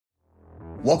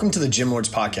Welcome to the Gym Lords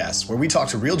Podcast, where we talk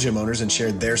to real gym owners and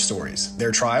share their stories,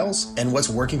 their trials, and what's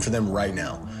working for them right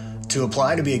now. To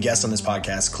apply to be a guest on this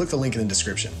podcast, click the link in the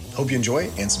description. Hope you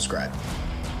enjoy and subscribe.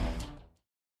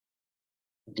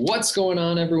 What's going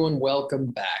on, everyone? Welcome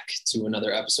back to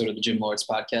another episode of the Gym Lords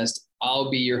Podcast.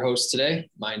 I'll be your host today.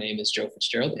 My name is Joe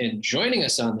Fitzgerald, and joining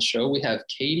us on the show, we have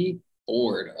Katie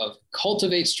Ford of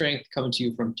Cultivate Strength coming to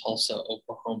you from Tulsa,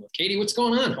 Oklahoma. Katie, what's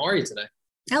going on? How are you today?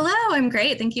 Hello, I'm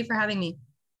great. Thank you for having me.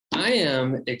 I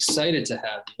am excited to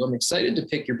have you. I'm excited to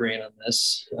pick your brain on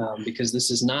this because this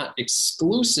is not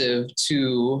exclusive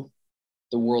to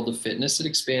the world of fitness. It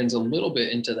expands a little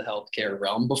bit into the healthcare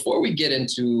realm. Before we get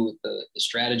into the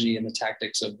strategy and the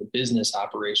tactics of the business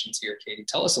operations here, Katie,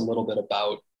 tell us a little bit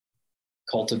about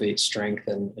Cultivate Strength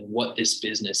and what this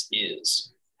business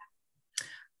is.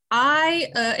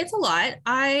 It's a lot.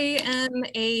 I am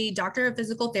a doctor of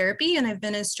physical therapy, and I've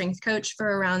been a strength coach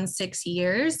for around 6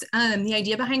 years. The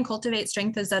idea behind Cultivate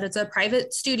Strength is that it's a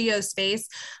private studio space,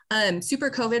 super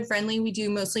COVID friendly. We do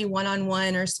mostly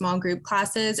one-on-one or small group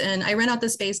classes, and I rent out the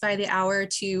space by the hour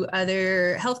to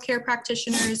other healthcare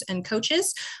practitioners and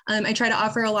coaches. I try to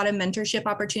offer a lot of mentorship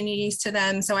opportunities to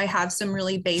them. So I have some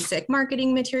really basic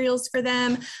marketing materials for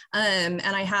them. And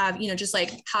I have, just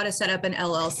like how to set up an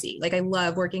LLC. Like I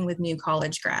love working with new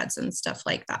college grads and stuff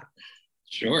like that.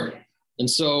 Sure. And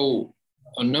so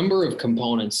a number of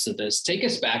components to this. Take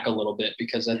us back a little bit,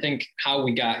 because I think how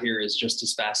we got here is just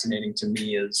as fascinating to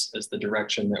me as the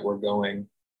direction that we're going.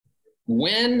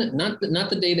 When, not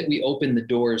the day that we opened the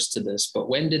doors to this, but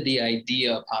when did the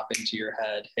idea pop into your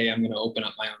head? Hey, I'm going to open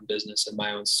up my own business and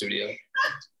my own studio.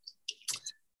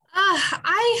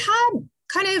 I had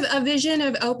kind of a vision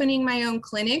of opening my own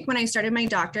clinic when I started my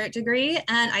doctorate degree,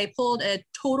 and I pulled a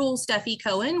total Steffi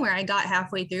Cohen where I got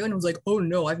halfway through and was like, oh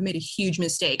no, I've made a huge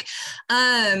mistake.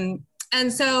 And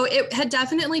so it had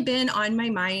definitely been on my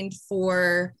mind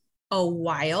for a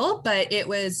while, but it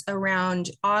was around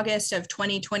August of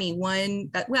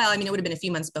 2021. It would have been a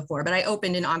few months before, but I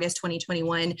opened in August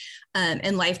 2021,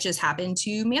 and life just happened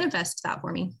to manifest that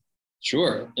for me.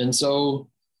 Sure. And so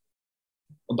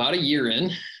about a year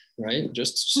in, right?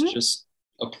 Just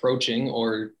approaching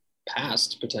or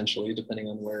past potentially, depending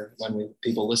on when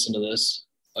people listen to this,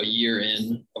 a year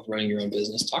in of running your own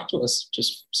business. Talk to us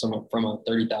just from a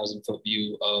 30,000 foot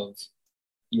view of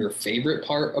your favorite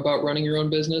part about running your own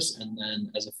business, and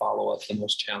then as a follow-up, the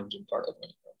most challenging part of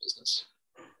running your own business.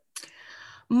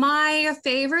 My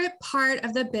favorite part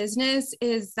of the business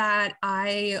is that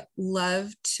I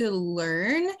love to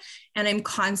learn, and I'm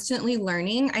constantly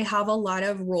learning. I have a lot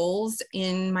of roles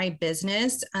in my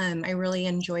business. I really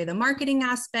enjoy the marketing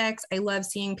aspects. I love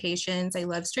seeing patients. I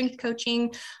love strength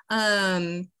coaching.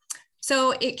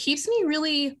 So it keeps me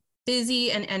really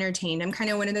busy and entertained. I'm kind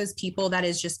of one of those people that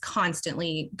is just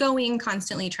constantly going,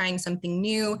 constantly trying something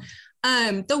new.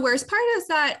 The worst part is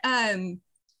that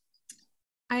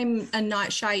I'm a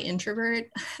not shy introvert.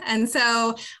 And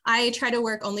so I try to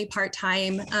work only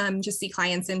part-time, just see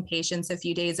clients and patients a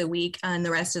few days a week. And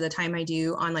the rest of the time I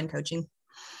do online coaching.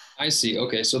 I see.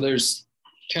 Okay. So there's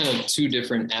kind of two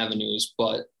different avenues,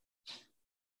 but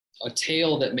a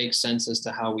tale that makes sense as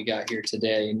to how we got here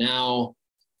today. Now,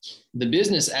 the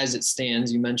business as it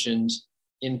stands, you mentioned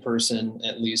in person,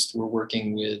 at least we're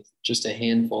working with just a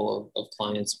handful of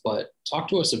clients, but talk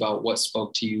to us about what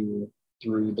spoke to you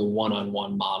through the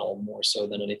one-on-one model more so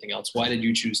than anything else. Why did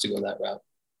you choose to go that route?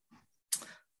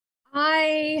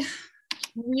 I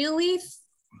really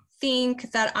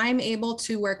think that I'm able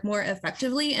to work more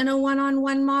effectively in a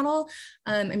one-on-one model.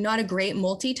 I'm not a great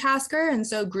multitasker, and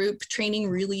so group training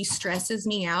really stresses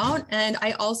me out. And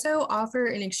I also offer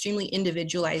an extremely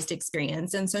individualized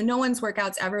experience. And so no one's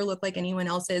workouts ever look like anyone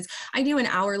else's. I do an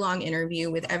hour-long interview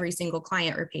with every single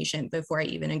client or patient before I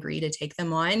even agree to take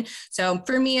them on. So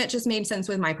for me, it just made sense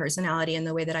with my personality and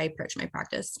the way that I approach my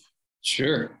practice.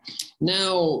 Sure.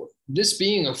 Now, this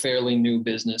being a fairly new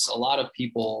business, a lot of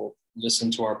people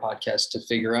listen to our podcast to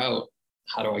figure out,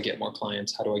 how do I get more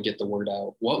clients? How do I get the word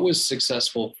out? What was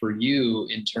successful for you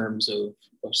in terms of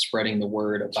spreading the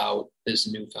word about this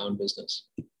newfound business?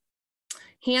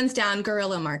 Hands down,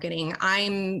 guerrilla marketing.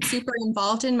 I'm super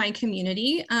involved in my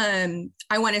community.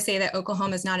 I want to say that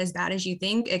Oklahoma is not as bad as you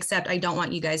think, except I don't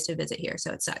want you guys to visit here,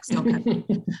 so it sucks. Don't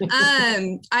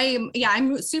come.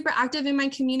 I'm super active in my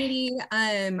community.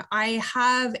 I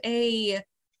have a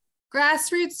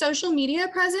Grassroots social media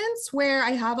presence where I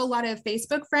have a lot of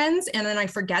Facebook friends and then I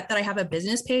forget that I have a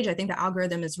business page. I think the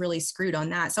algorithm is really screwed on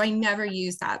that. So I never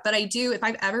use that, but I do, if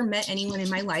I've ever met anyone in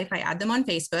my life, I add them on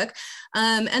Facebook.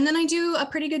 And then I do a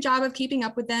pretty good job of keeping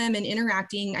up with them and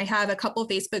interacting. I have a couple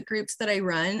Facebook groups that I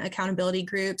run, accountability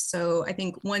groups. So I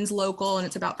think one's local and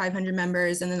it's about 500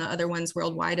 members. And then the other one's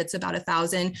worldwide, it's about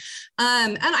 1,000.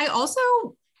 And I also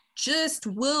just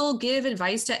will give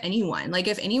advice to anyone. Like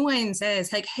if anyone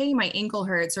says like, hey, my ankle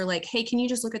hurts, or like, hey, can you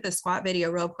just look at the squat video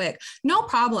real quick? No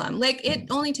problem. Like it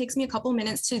only takes me a couple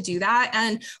minutes to do that.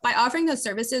 And by offering those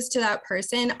services to that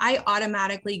person, I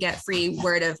automatically get free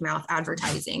word of mouth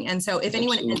advertising. And so if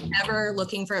anyone is ever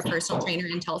looking for a personal trainer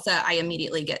in Tulsa, I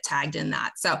immediately get tagged in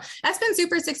that. So that's been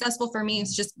super successful for me.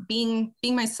 It's just being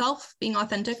myself, being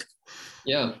authentic.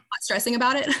 Yeah. Not stressing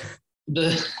about it.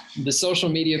 The social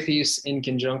media piece in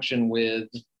conjunction with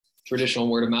traditional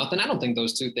word of mouth, and I don't think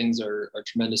those two things are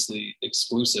tremendously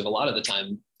exclusive. A lot of the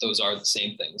time those are the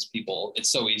same things. People, it's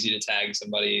so easy to tag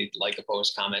somebody, like a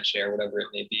post, comment, share, whatever it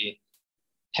may be.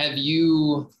 Have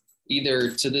you either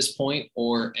to this point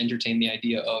or entertained the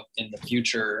idea of in the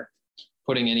future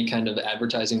putting any kind of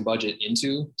advertising budget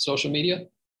into social media?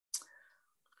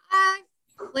 I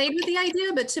played with the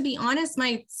idea, but to be honest,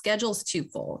 my schedule's too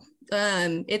full.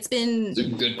 It's a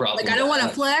good problem. Like I don't want to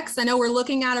flex. I know we're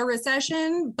looking at a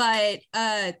recession, but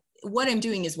what I'm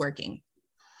doing is working.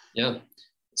 Yeah.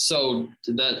 So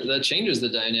that changes the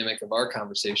dynamic of our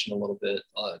conversation a little bit.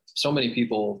 So many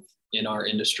people in our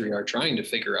industry are trying to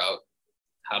figure out,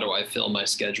 how do I fill my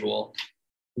schedule?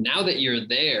 Now that you're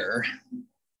there,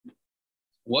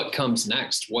 what comes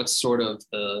next? What's sort of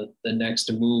the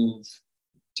next move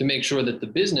to make sure that the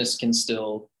business can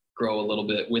still grow a little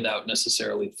bit without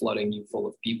necessarily flooding you full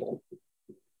of people?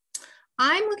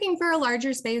 I'm looking for a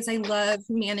larger space. I love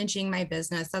managing my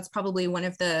business. That's probably one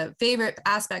of the favorite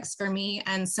aspects for me.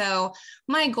 And so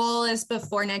my goal is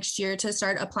before next year to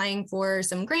start applying for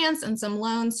some grants and some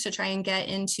loans to try and get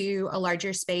into a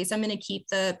larger space. I'm going to keep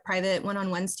the private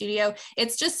one-on-one studio.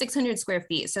 It's just 600 square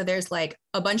feet. So there's like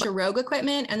a bunch of rogue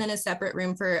equipment and then a separate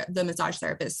room for the massage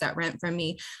therapists that rent from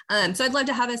me. So I'd love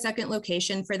to have a second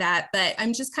location for that, but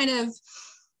I'm just kind of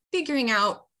figuring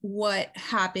out what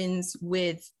happens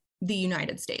with the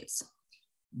United States.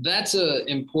 That's an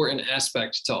important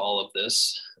aspect to all of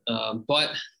this,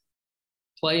 but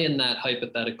play in that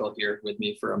hypothetical here with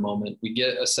me for a moment. We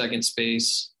get a second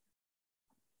space,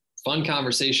 fun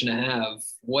conversation to have.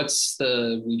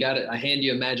 I hand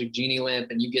you a magic genie lamp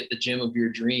and you get the gym of your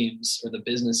dreams or the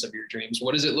business of your dreams.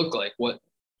 What does it look like?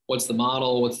 What's the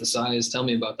model? What's the size? Tell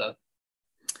me about that.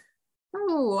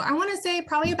 Oh, I want to say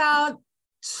probably about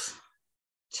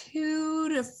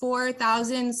 2,000 to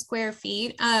 4,000 square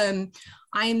feet. I'm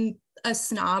a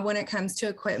snob when it comes to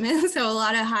equipment, so a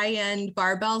lot of high-end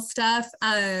barbell stuff.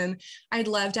 I'd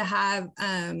love to have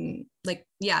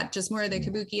just more of the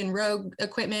kabuki and rogue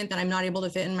equipment that I'm not able to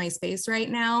fit in my space right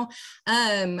now.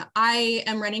 I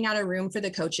am running out of room for the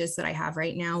coaches that I have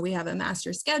right now. We have a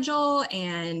master schedule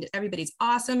and everybody's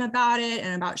awesome about it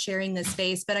and about sharing this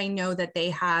space, but I know that they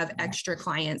have extra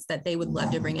clients that they would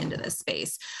love to bring into this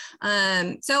space.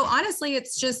 So honestly,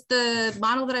 it's just the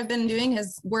model that I've been doing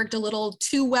has worked a little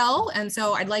too well. And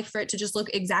so I'd like for it to just look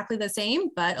exactly the same,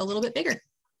 but a little bit bigger.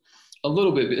 A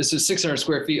little bit. So 600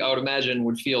 square feet, I would imagine,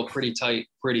 would feel pretty tight,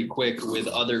 pretty quick with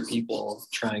other people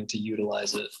trying to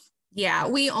utilize it. Yeah,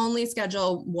 we only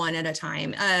schedule one at a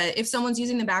time. If someone's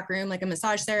using the back room, like a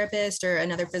massage therapist or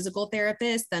another physical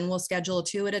therapist, then we'll schedule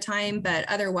 2 at a time. But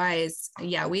otherwise,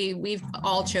 yeah, we've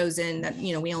all chosen that,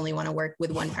 we only want to work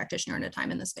with one practitioner at a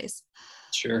time in the space.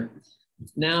 Sure.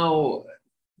 Now,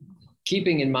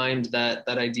 keeping in mind that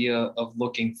idea of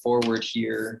looking forward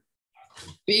here,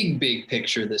 big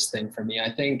picture this thing for me. I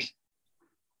think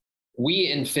we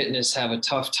in fitness have a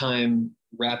tough time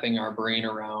wrapping our brain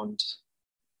around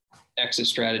exit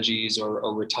strategies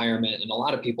or retirement. And a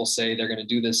lot of people say they're going to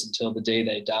do this until the day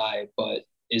they die. But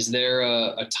is there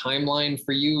a timeline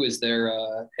for you? Is there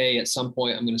hey, at some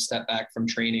point I'm going to step back from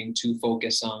training to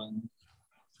focus on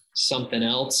something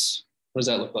else? What does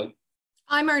that look like?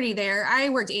 I'm already there. I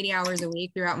worked 80 hours a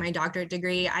week throughout my doctorate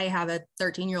degree. I have a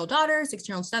 13-year-old daughter,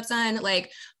 16-year-old stepson.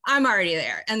 Like I'm already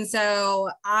there. And so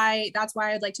that's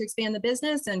why I'd like to expand the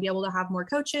business and be able to have more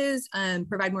coaches,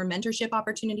 provide more mentorship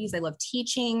opportunities. I love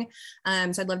teaching.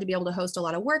 So I'd love to be able to host a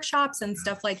lot of workshops and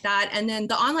stuff like that. And then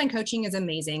the online coaching is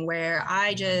amazing, where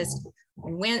I just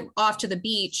went off to the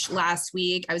beach last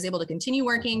week. I was able to continue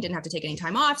working, didn't have to take any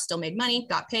time off, still made money,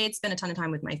 got paid, spent a ton of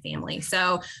time with my family.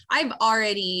 So I've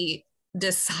already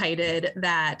decided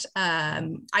that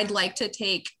I'd like to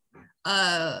take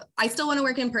I still want to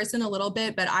work in person a little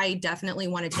bit, but I definitely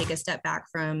want to take a step back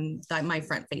from my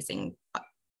front facing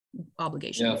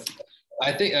obligations. Yeah.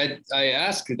 I think I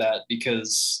ask that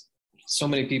because so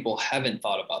many people haven't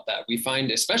thought about that. We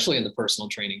find, especially in the personal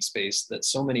training space, that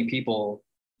so many people,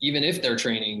 even if they're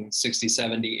training 60,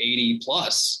 70, 80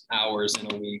 plus hours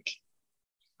in a week,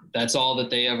 that's all that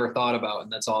they ever thought about.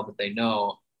 And that's all that they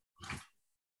know.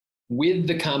 With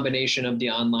the combination of the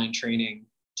online training,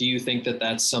 do you think that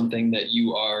that's something that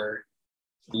you are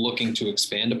looking to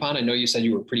expand upon? I know you said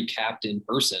you were pretty capped in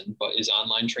person, but is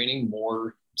online training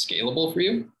more scalable for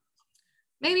you?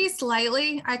 Maybe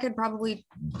slightly. I could probably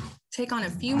take on a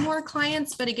few more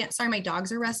clients, but again, sorry, my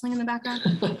dogs are wrestling in the background.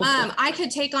 I could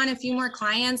take on a few more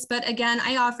clients, but again,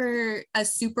 I offer a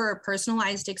super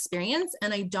personalized experience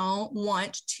and I don't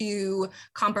want to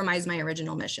compromise my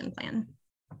original mission plan.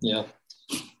 Yeah.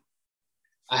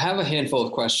 I have a handful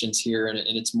of questions here, and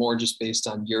it's more just based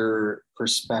on your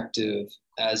perspective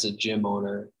as a gym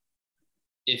owner.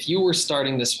 If you were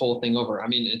starting this whole thing over, I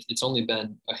mean, it's only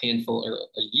been a handful or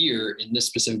a year in this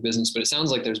specific business, but it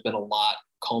sounds like there's been a lot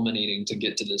culminating to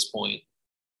get to this point.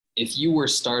 If you were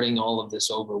starting all of this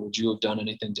over, would you have done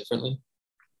anything differently?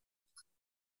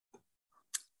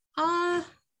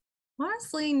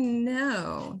 Honestly,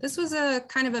 no. This was a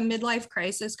kind of a midlife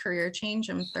crisis career change.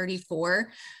 I'm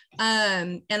 34.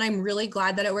 And I'm really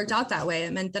glad that it worked out that way.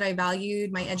 It meant that I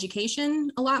valued my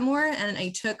education a lot more and I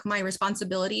took my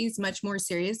responsibilities much more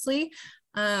seriously.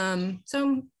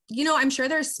 So, I'm sure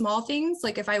there's small things,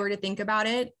 like if I were to think about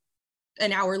it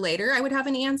an hour later, I would have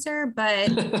an answer, but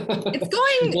it's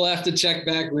going. We'll have to check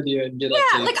back with you and get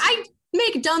updates. Like I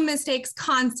make dumb mistakes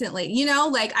constantly,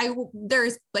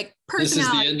 there's like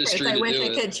personality traits I wish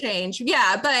I could change.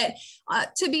 Yeah. But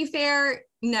to be fair,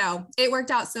 no, it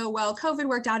worked out so well. COVID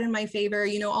worked out in my favor.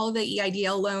 All of the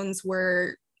EIDL loans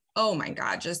were, oh my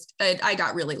God, I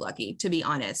got really lucky, to be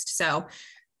honest. So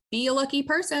be a lucky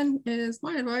person is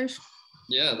my advice.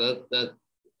 Yeah. I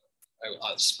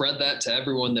spread that to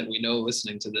everyone that we know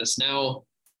listening to this. Now,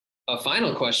 a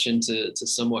final question to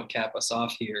somewhat cap us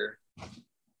off here.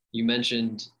 You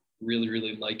mentioned really,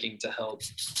 really liking to help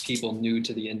people new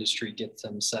to the industry get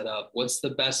them set up. What's the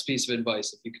best piece of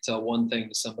advice if you could tell one thing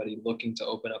to somebody looking to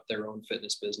open up their own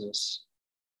fitness business?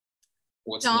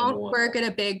 Don't work at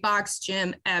a big box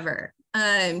gym ever.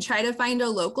 Try to find a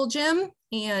local gym,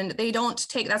 and they don't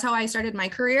take, that's how I started my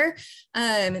career.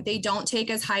 They don't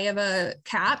take as high of a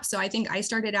cap. So I think I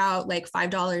started out like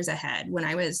 $5 a head when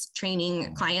I was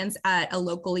training clients at a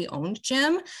locally owned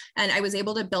gym, and I was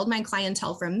able to build my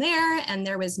clientele from there. And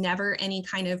there was never any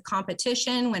kind of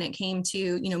competition when it came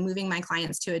to, moving my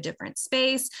clients to a different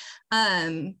space.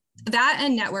 That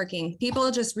and networking.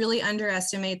 People just really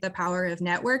underestimate the power of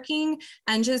networking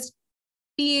and just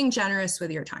being generous with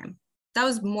your time. That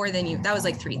was more than that was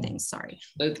like 3 things. Sorry.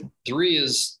 3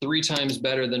 is 3 times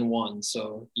better than 1.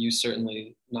 So you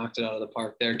certainly knocked it out of the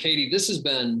park there. Katie, this has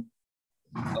been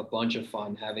a bunch of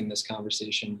fun having this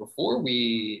conversation. Before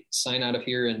we sign out of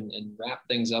here and wrap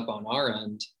things up on our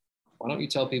end, why don't you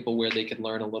tell people where they could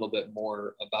learn a little bit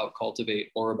more about Cultivate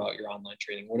or about your online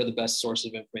training? What are the best sources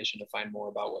of information to find more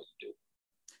about what you do?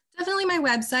 Definitely my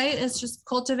website is just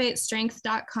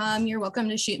cultivatestrength.com. You're welcome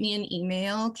to shoot me an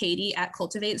email,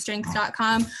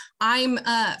 katie@cultivatestrength.com. I'm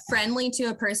friendly to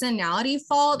a personality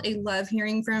fault. I love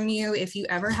hearing from you. If you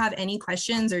ever have any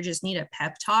questions or just need a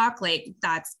pep talk, like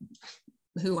that's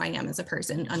who I am as a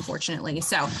person, unfortunately.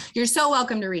 So you're so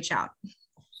welcome to reach out.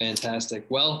 Fantastic.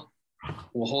 Well,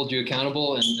 we'll hold you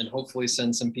accountable and hopefully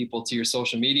send some people to your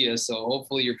social media. So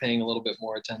hopefully you're paying a little bit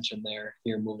more attention there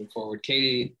here moving forward.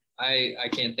 Katie, I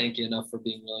can't thank you enough for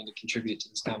being willing to contribute to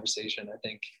this conversation. I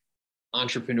think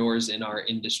entrepreneurs in our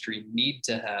industry need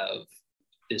to have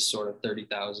this sort of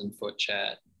 30,000 foot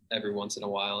chat every once in a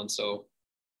while. And so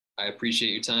I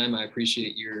appreciate your time. I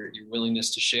appreciate your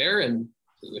willingness to share, and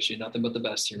we wish you nothing but the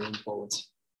best here moving forwards.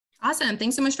 Awesome.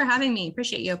 Thanks so much for having me.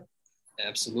 Appreciate you.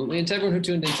 Absolutely. And to everyone who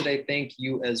tuned in today, thank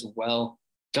you as well.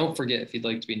 Don't forget, if you'd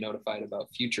like to be notified about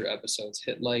future episodes,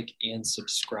 hit like and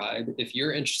subscribe. If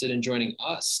you're interested in joining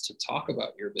us to talk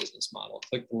about your business model,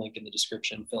 click the link in the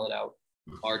description, fill it out.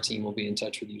 Our team will be in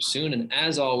touch with you soon. And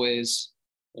as always,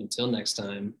 until next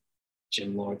time,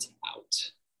 Gym Lords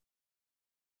out.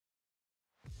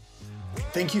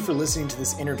 Thank you for listening to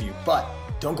this interview, but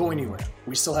don't go anywhere.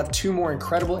 We still have 2 more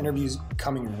incredible interviews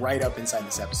coming right up inside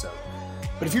this episode.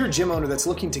 But if you're a gym owner that's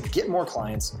looking to get more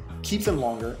clients, keep them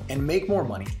longer, and make more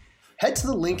money, head to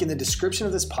the link in the description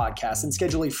of this podcast and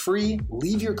schedule a free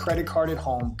leave your credit card at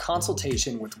home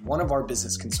consultation with one of our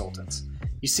business consultants.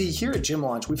 You see, here at Gym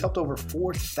Launch, we've helped over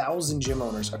 4,000 gym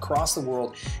owners across the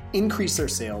world increase their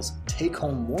sales, take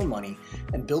home more money,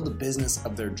 and build the business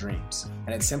of their dreams.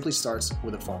 And it simply starts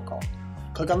with a phone call.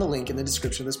 Click on the link in the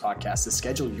description of this podcast to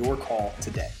schedule your call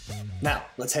today. Now,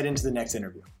 let's head into the next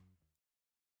interview.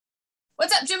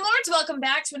 What's up, Gym Lords? Welcome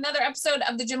back to another episode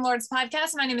of the Gym Lords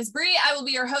podcast. My name is Bree. I will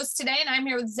be your host today, and I'm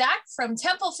here with Zach from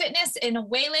Temple Fitness in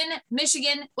Wayland,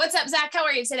 Michigan. What's up, Zach? How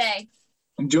are you today?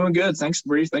 I'm doing good. Thanks,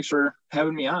 Bree. Thanks for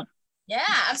having me on. Yeah,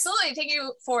 absolutely. Thank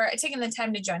you for taking the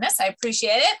time to join us. I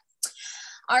appreciate it.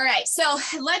 All right, so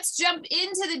let's jump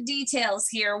into the details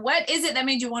here. What is it that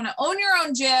made you want to own your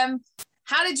own gym?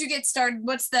 How did you get started?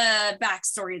 What's the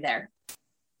backstory there?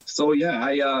 So yeah,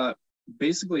 I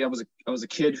was a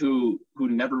kid who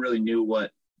never really knew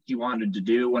what he wanted to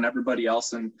do. When everybody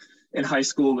else in high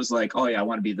school was like, oh yeah, I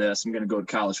want to be this, I'm going to go to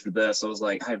college for this, I was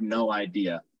like, I have no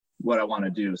idea what I want to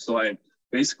do. So I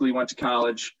basically went to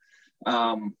college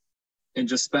and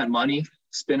just spent money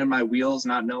spinning my wheels,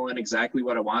 not knowing exactly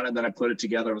what I wanted. Then I put it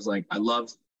together. I was like, I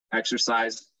love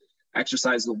exercise.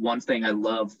 Exercise is the one thing I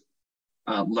love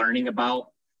learning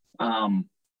about, and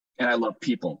I love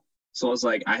people. So I was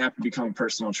like, I have to become a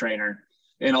personal trainer,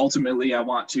 and ultimately I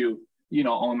want to,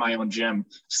 own my own gym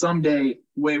someday,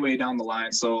 way down the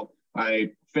line. So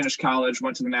I finished college,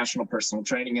 went to the National Personal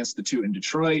Training Institute in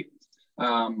Detroit,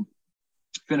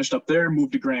 finished up there,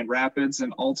 moved to Grand Rapids,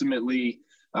 and ultimately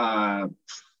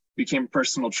became a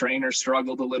personal trainer.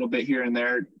 Struggled a little bit here and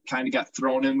there, kind of got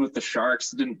thrown in with the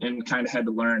Sharks, and kind of had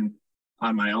to learn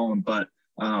on my own, but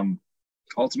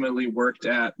ultimately worked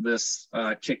at this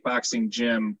kickboxing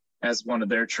gym as one of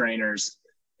their trainers,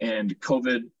 and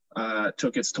COVID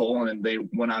took its toll and they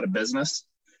went out of business.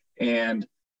 And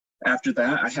after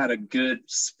that, I had a good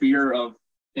sphere of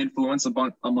influence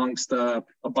amongst a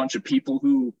bunch of people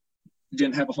who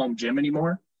didn't have a home gym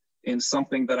anymore, and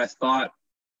something that I thought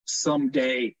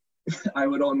someday I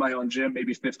would own my own gym,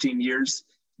 maybe 15 years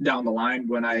down the line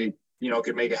when I,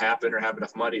 could make it happen or have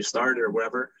enough money to start it or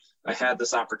whatever. I had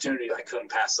this opportunity that I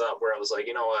couldn't pass up, where I was like,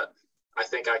 you know what, I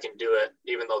think I can do it.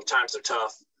 Even though times are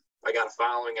tough, I got a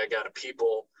following, I got a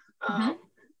people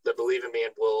that believe in me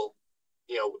and will,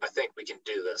 I think we can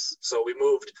do this. So we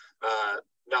moved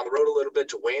down the road a little bit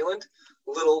to Wayland,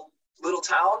 little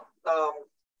town,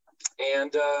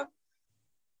 and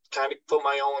kind of put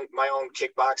my own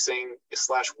kickboxing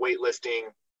 / weightlifting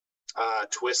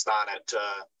twist on it to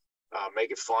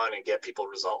make it fun and get people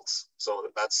results. So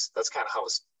that's kind of how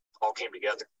it all came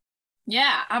together.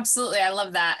 Yeah, absolutely. I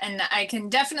love that. And I can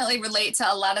definitely relate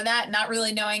to a lot of that, not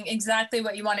really knowing exactly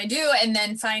what you want to do, and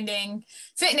then finding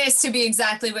fitness to be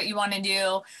exactly what you want to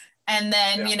do. And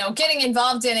then, getting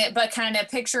involved in it, but kind of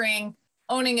picturing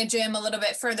owning a gym a little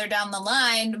bit further down the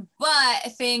line,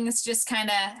 but things just kind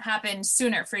of happened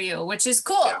sooner for you, which is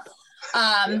cool.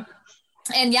 Yeah.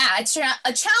 And yeah, it's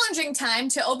a challenging time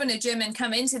to open a gym and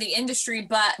come into the industry,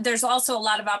 but there's also a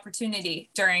lot of opportunity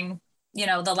during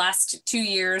the last 2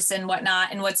 years and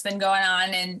whatnot, and what's been going on.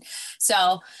 And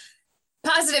so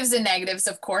positives and negatives,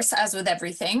 of course, as with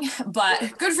everything,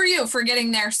 but good for you for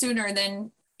getting there sooner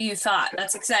than you thought.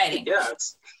 That's exciting. Yeah,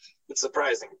 it's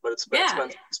surprising, but it's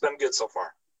been good so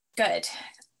far. Good.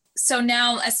 So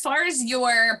now, as far as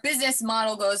your business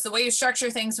model goes, the way you structure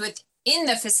things within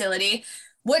the facility,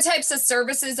 what types of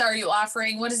services are you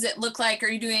offering? What does it look like? Are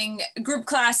you doing group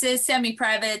classes,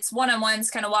 semi-privates, one-on-ones?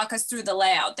 Kind of walk us through the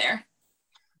layout there.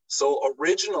 So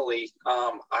originally,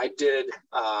 I did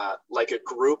like a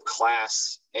group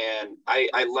class, and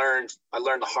I learned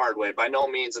the hard way. By no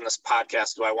means in this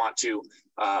podcast do I want to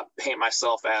paint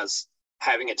myself as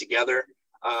having it together,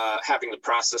 having the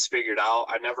process figured out.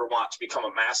 I never want to become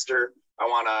a master. I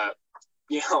want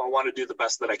to do the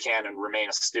best that I can and remain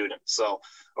a student. So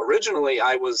originally,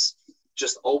 I was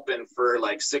just open for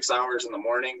like 6 hours in the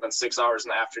morning, then 6 hours in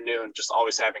the afternoon, just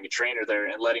always having a trainer there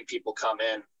and letting people come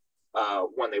in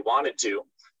when they wanted to,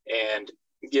 and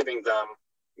giving them,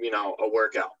 a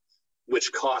workout,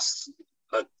 which costs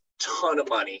a ton of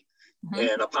money. Mm-hmm.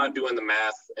 And upon doing the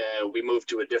math, we moved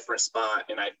to a different spot,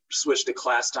 and I switched to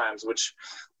class times, which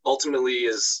ultimately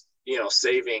is,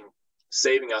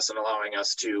 saving us and allowing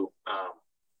us to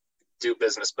do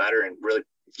business better and really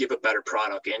give a better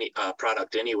product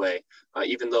anyway.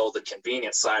 Even though the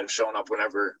convenience side of showing up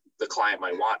whenever the client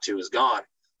might want to is gone,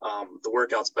 the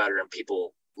workout's better and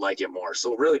people like it more.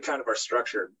 So really kind of our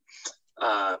structure,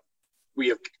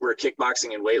 we're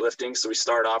kickboxing and weightlifting. So we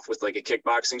start off with like a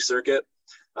kickboxing circuit.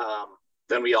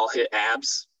 Then we all hit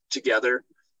abs together.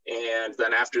 And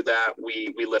then after that,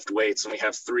 we lift weights, and we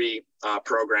have 3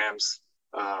 programs.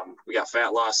 We got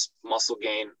fat loss, muscle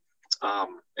gain,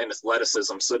 and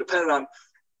athleticism. So depending on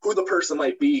who the person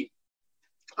might be,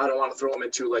 I don't want to throw them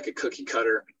into like a cookie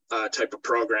cutter type of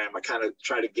program. I kind of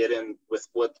try to get in with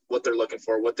what they're looking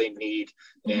for, what they need,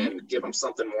 and give them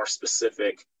something more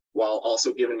specific, while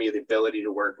also giving me the ability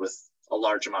to work with a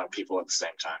large amount of people at the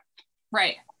same time.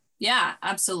 Right. Yeah,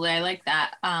 absolutely. I like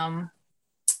that.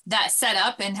 That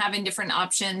setup and having different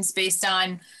options based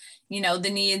on, the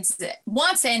needs,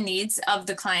 wants and needs of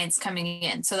the clients coming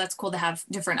in. So that's cool to have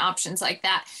different options like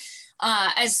that.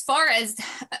 As far as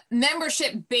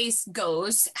membership base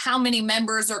goes, how many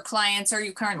members or clients are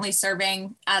you currently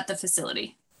serving at the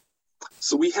facility?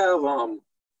 So we have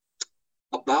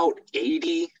about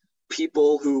 80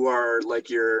 people who are like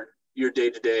your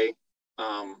day-to-day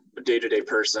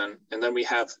person. And then we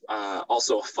have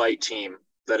also a fight team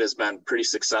that has been pretty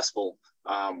successful,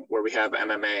 where we have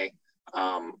MMA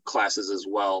classes as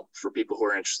well for people who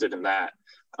are interested in that.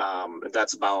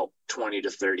 That's about 20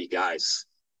 to 30 guys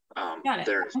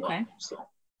there as well.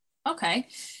 Okay.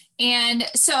 And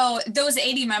so those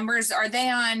 80 members, are they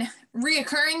on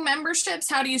reoccurring memberships?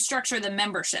 How do you structure the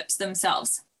memberships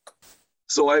themselves?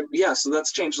 So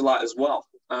that's changed a lot as well.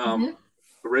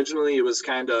 Originally it was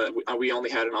we only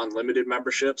had an unlimited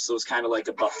membership. So it was kind of like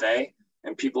a buffet,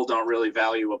 and people don't really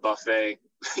value a buffet,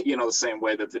 the same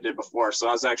way that they did before. So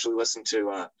I was actually listening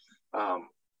to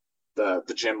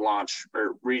the gym launch,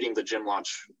 or reading the gym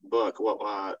launch book,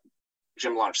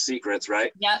 Gym Launch Secrets,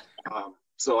 right? Yeah.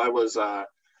 So I was,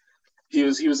 he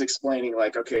was explaining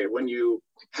like, okay, when you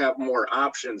have more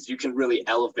options, you can really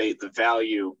elevate the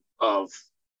value of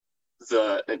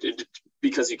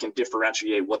because you can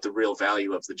differentiate what the real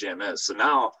value of the gym is. So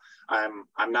now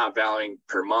I'm not valuing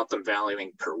per month, I'm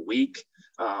valuing per week.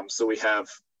 So we have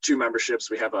 2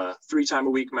 memberships. We have a 3 time a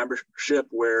week membership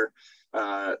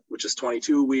which is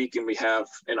 22 a week, and we have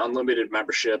an unlimited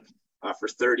membership for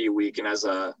 30 a week. And as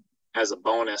a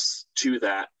bonus to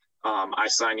that, I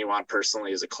sign you on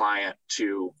personally as a client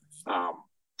to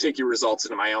take your results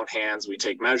into my own hands. We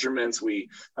take measurements. We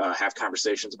have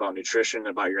conversations about nutrition,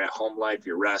 about your at-home life,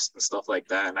 your rest, and stuff like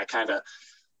that. And I kind of,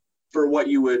 for what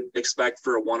you would expect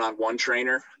for a one-on-one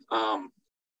trainer,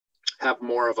 have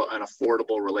more of an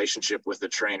affordable relationship with the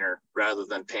trainer, rather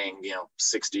than paying,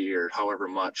 $60 or however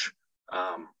much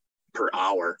per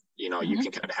hour. You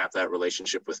can kind of have that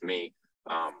relationship with me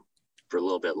for a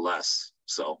little bit less.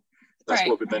 So that's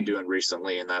what we've been doing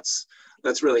recently. And that's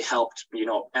really helped,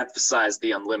 emphasize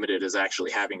the unlimited is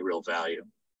actually having real value.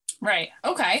 Right.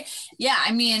 Okay. Yeah.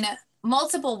 I mean,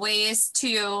 multiple ways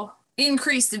to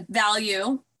increase the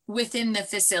value within the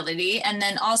facility. And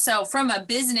then also from a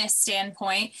business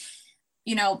standpoint,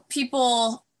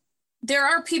 there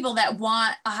are people that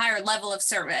want a higher level of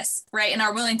service, right? And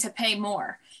are willing to pay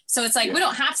more. So it's like, we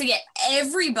don't have to get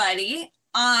everybody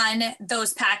on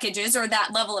those packages or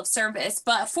that level of service,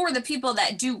 but for the people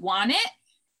that do want it,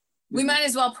 we might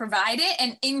as well provide it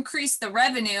and increase the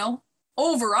revenue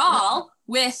overall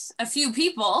with a few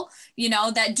people,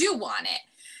 that do want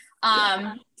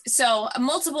it. So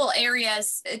multiple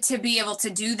areas to be able to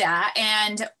do that.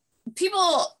 And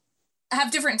people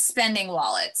have different spending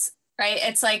wallets, right?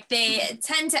 It's like they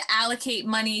tend to allocate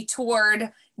money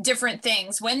toward different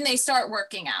things when they start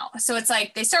working out. So it's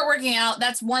like they start working out,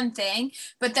 that's one thing,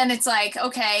 but then it's like,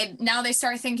 okay, now they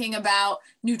start thinking about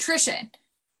nutrition,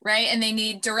 right? And they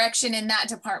need direction in that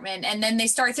department. And then they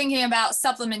start thinking about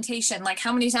supplementation. Like,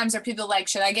 how many times are people like,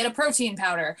 should I get a protein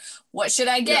powder? What should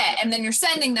I get? And then you're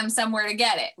sending them somewhere to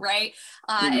get it, right?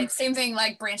 It's same thing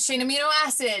like branched chain amino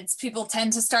acids. People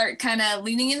tend to start kind of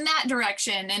leaning in that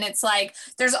direction. And it's like,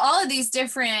 there's all of these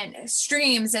different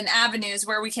streams and avenues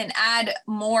where we can add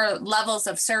more levels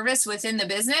of service within the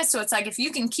business. So it's like, if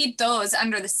you can keep those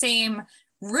under the same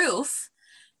roof,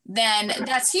 then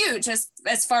that's huge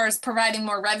as far as providing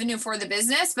more revenue for the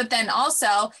business. But then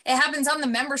also it happens on the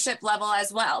membership level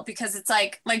as well, because it's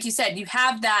like you said, you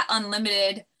have that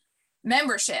unlimited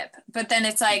membership, but then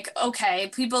it's like, okay,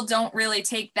 people don't really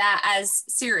take that as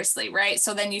seriously, right?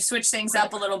 So then you switch things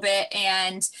up a little bit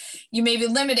and you maybe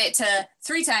limit it to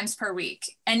 3 times per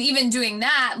week. And even doing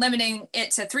that, limiting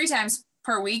it to 3 times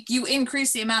per week, you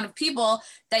increase the amount of people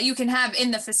that you can have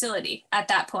in the facility at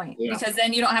that point, because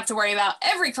then you don't have to worry about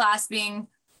every class being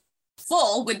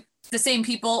full with the same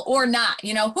people or not.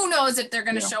 Who knows if they're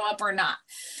going to show up or not.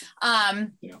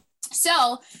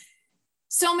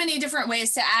 So many different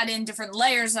ways to add in different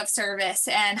layers of service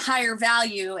and higher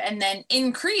value, and then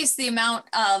increase the amount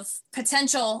of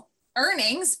potential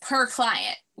earnings per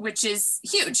client, which is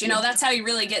huge. That's how you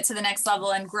really get to the next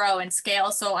level and grow and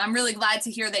scale. So I'm really glad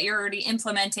to hear that you're already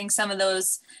implementing some of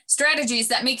those strategies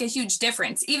that make a huge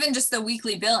difference. Even just the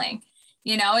weekly billing,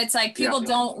 it's like people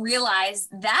don't realize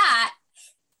that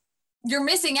you're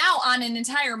missing out on an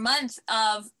entire month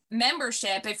of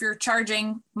membership if you're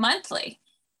charging monthly,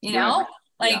 you know,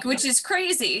 which is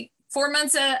crazy. 4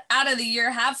 months out of the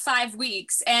year, have 5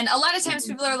 weeks. And a lot of times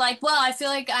people are like, well, I feel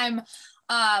like I'm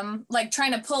like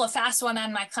trying to pull a fast one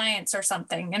on my clients or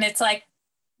something. And it's like,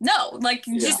 no, like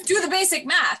just do the basic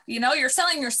math. You know, you're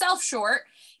selling yourself short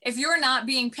if you're not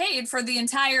being paid for the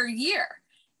entire year,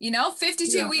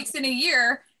 52 weeks in a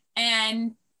year,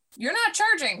 and you're not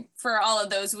charging for all of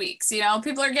those weeks.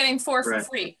 People are getting 4 for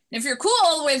free. If you're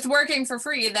cool with working for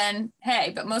free, then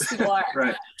hey, but most people aren't.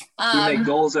 Right. We make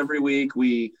goals every week.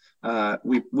 We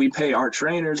pay our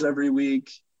trainers every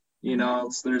week.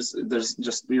 There's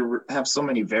just, we have so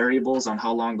many variables on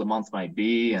how long the month might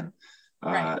be, and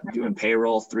doing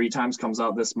payroll 3 times comes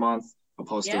out this month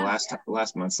opposed to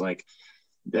last month's. Like,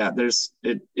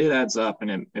 it adds up,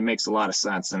 and it makes a lot of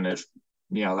sense. And if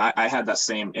I had that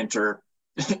same inter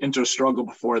struggle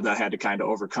before that I had to kind of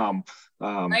overcome.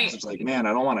 It's like, man,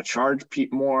 I don't want to charge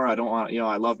people more. I don't want,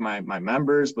 I love my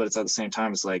members, but it's at the same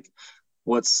time, it's like,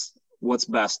 what's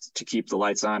best to keep the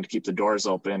lights on, to keep the doors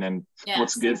open, and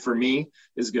what's good for me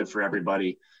is good for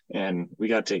everybody. And we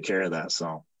got to take care of that.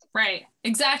 So. Right.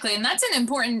 Exactly. And that's an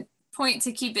important point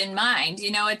to keep in mind.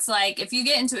 It's like, if you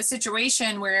get into a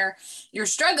situation where you're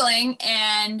struggling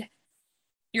and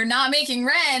you're not making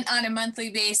rent on a monthly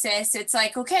basis, it's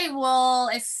like, okay, well,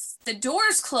 if the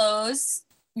doors close,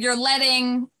 you're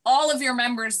letting all of your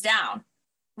members down,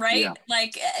 right? Yeah.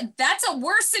 Like, that's a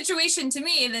worse situation to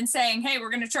me than saying, hey, we're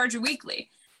going to charge you weekly,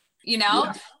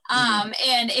 Yeah.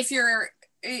 And if you're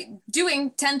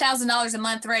doing $10,000 a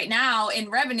month right now in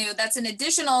revenue, that's an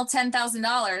additional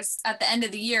 $10,000 at the end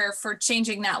of the year for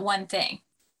changing that one thing.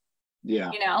 Yeah.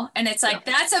 And it's like,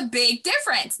 that's a big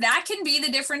difference. That can be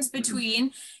the difference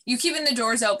between you keeping the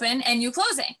doors open and you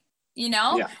closing,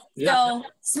 So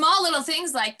small little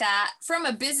things like that from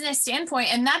a business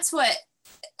standpoint. And that's what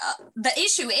the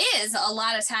issue is a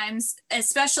lot of times,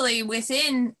 especially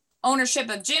within ownership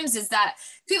of gyms, is that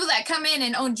people that come in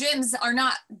and own gyms are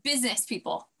not business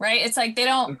people, right? It's like they've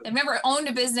never owned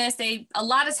a business. A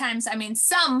lot of times,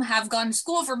 some have gone to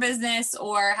school for business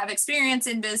or have experience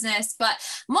in business, but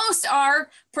most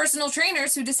are personal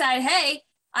trainers who decide, hey,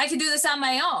 I can do this on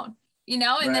my own,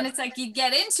 and then it's like you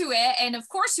get into it. And of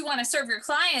course you want to serve your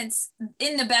clients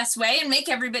in the best way and make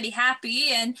everybody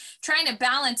happy, and trying to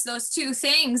balance those two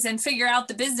things and figure out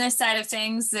the business side of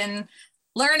things and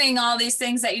learning all these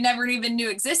things that you never even knew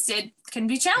existed can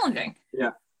be challenging. Yeah.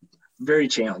 Very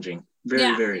challenging.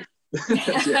 Very.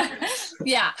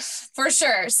 Yeah, for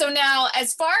sure. So now,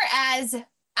 as far as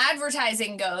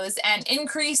advertising goes and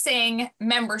increasing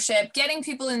membership, getting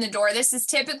people in the door, this is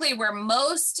typically where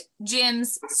most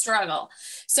gyms struggle.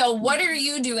 So what are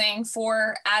you doing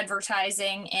for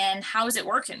advertising, and how is it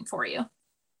working for you?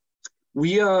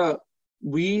 We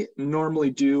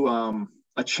normally do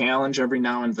a challenge every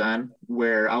now and then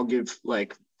where I'll give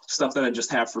like stuff that I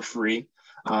just have for free.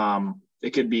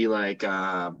 It could be like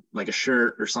a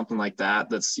shirt or something like that.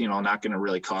 That's, not going to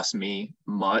really cost me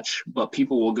much, but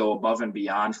people will go above and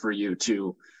beyond for you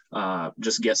to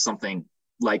just get something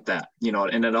like that,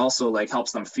 and it also like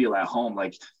helps them feel at home,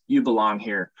 like you belong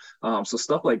here. So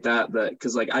stuff like that,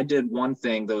 cause like I did one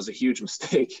thing that was a huge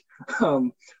mistake,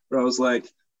 where I was like,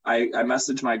 I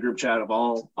messaged my group chat of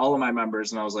all of my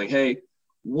members, and I was like, hey,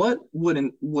 what would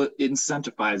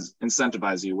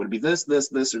incentivize you? Would it be this,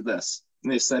 or this?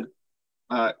 And they said,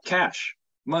 cash,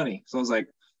 money. So I was like,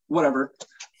 whatever.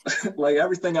 Like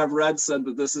everything I've read said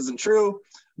that this isn't true,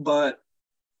 but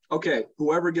okay,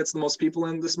 whoever gets the most people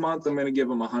in this month, I'm going to give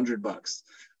them $100.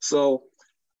 So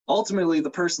ultimately the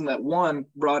person that won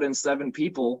brought in 7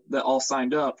 people that all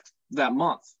signed up that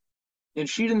month. And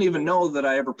she didn't even know that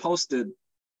I ever posted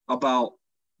about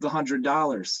the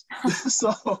 $100.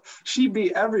 So she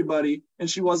beat everybody, and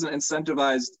she wasn't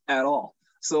incentivized at all.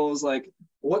 So it was like,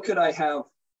 what could I have,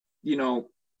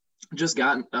 just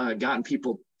gotten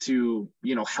people to,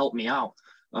 help me out,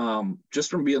 just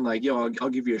from being like, yo, I'll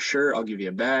give you a shirt, I'll give you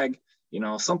a bag,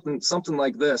 something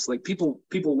like this. Like people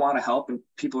want to help, and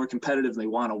people are competitive, and they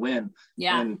want to win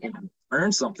and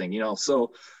earn something,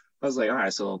 So I was like, all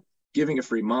right, so giving a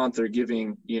free month or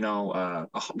giving,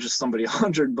 just somebody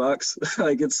 $100,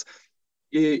 like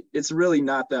it's really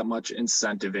not that much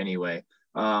incentive anyway.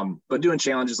 But doing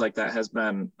challenges like that has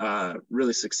been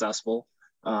really successful.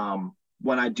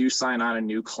 When I do sign on a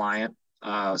new client,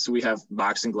 so we have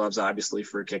boxing gloves, obviously,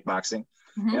 for kickboxing.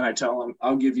 Mm-hmm. And I tell them,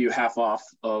 I'll give you half off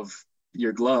of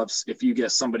your gloves if you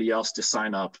get somebody else to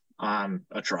sign up on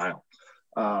a trial.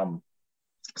 So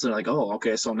they're like, oh,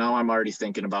 okay. So now I'm already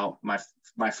thinking about my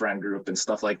friend group and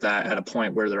stuff like that at a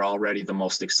point where they're already the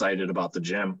most excited about the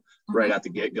gym. right at the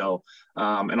get-go.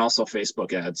 And also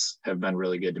Facebook ads have been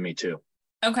really good to me too.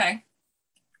 Okay.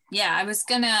 Yeah, I was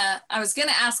gonna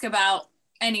ask about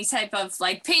any type of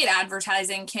like paid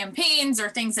advertising campaigns or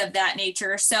things of that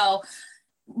nature. So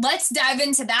let's dive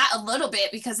into that a little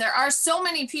bit, because there are so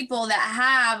many people that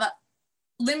have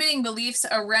limiting beliefs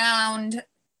around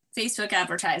Facebook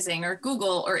advertising or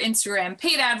Google or Instagram,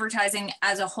 paid advertising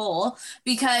as a whole,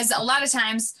 because a lot of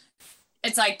times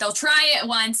it's like they'll try it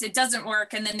once, it doesn't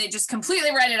work, and then they just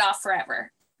completely write it off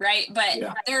forever, right?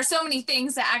 But there are so many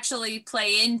things that actually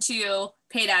play into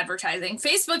paid advertising.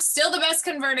 Facebook's still the best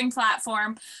converting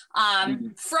platform.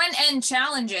 Front end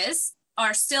challenges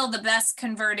are still the best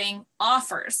converting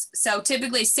offers. So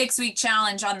typically 6-week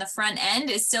challenge on the front end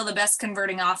is still the best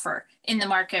converting offer in the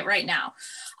market right now.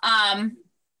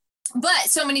 But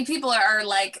so many people are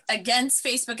like against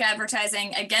Facebook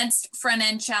advertising, against front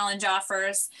end challenge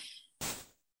offers.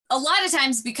 A lot of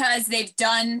times because they've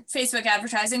done Facebook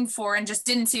advertising before and just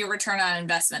didn't see a return on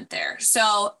investment there.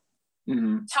 So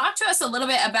talk to us a little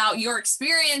bit about your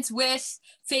experience with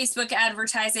Facebook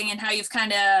advertising and how you've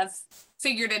kind of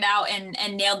figured it out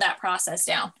and nailed that process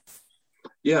down.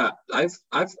 Yeah,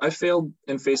 I've failed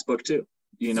in Facebook too,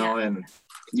 you know, and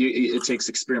it takes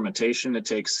experimentation. It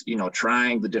takes, you know,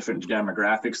 trying the different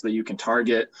demographics that you can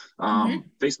target.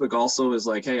 Facebook also is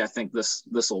like, hey, I think this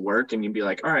will work. And you'd be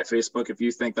like, all right, Facebook, if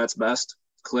you think that's best,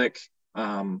 click,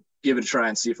 give it a try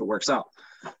and see if it works out.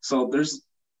 So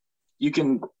you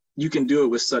can do it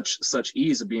with such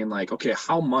ease of being like, okay,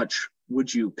 how much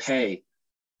would you pay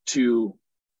to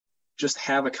just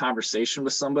have a conversation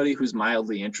with somebody who's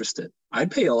mildly interested? I'd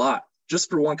pay a lot just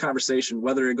for one conversation,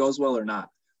 whether it goes well or not.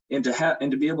 And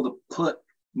to be able to put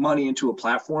money into a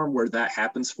platform where that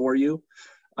happens for you,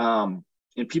 and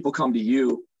people come to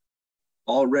you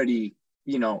already,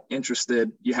 you know,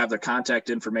 interested. You have their contact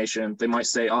information. They might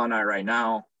say, "Oh, not right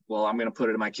now." Well, I'm going to put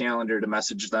it in my calendar to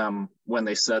message them when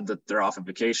they said that they're off on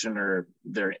vacation or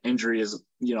their injury is,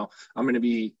 you know, I'm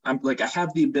like, I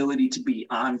have the ability to be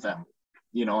on them,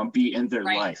 you know, and be in their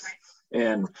life.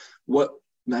 And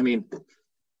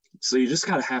so you just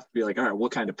kind of have to be like, all right,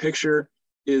 what kind of picture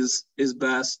is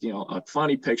best? You know, a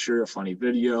funny picture, a funny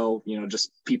video, you know,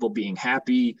 just people being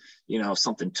happy, you know,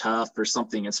 something tough or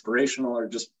something inspirational, or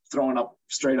just throwing up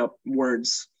straight up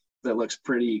words that looks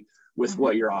pretty with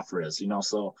what your offer is, you know.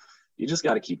 So you just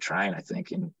got to keep trying, I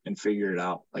think, and figure it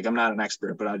out. Like, I'm not an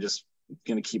expert, but I'm just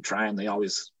going to keep trying. They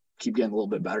always keep getting a little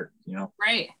bit better, you know?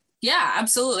 Right. Yeah,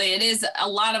 absolutely. It is a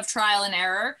lot of trial and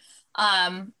error.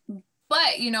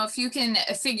 But, you know, if you can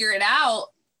figure it out,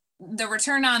 the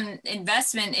return on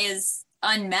investment is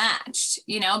unmatched,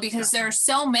 you know, because there are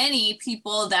so many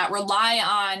people that rely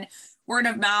on word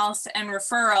of mouth and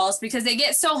referrals because they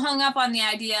get so hung up on the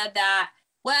idea that,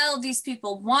 well, these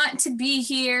people want to be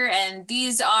here and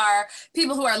these are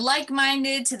people who are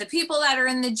like-minded to the people that are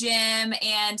in the gym.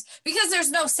 And because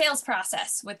there's no sales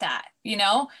process with that, you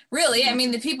know, really, I mean,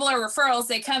 the people are referrals,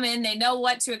 they come in, they know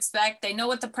what to expect, they know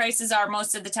what the prices are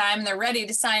most of the time, and they're ready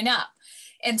to sign up.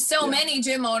 And so many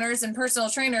gym owners and personal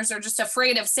trainers are just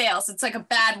afraid of sales. It's like a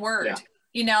bad word,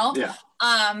 you know?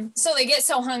 So they get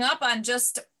so hung up on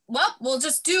just, well, we'll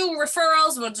just do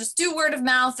referrals, we'll just do word of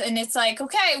mouth. And it's like,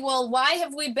 okay, well, why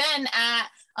have we been at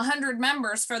 100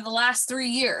 members for the last 3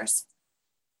 years?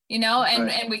 You know,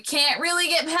 and we can't really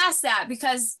get past that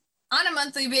because on a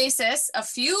monthly basis, a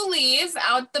few leave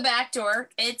out the back door.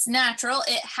 It's natural,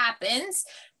 it happens.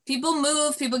 People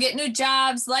move, people get new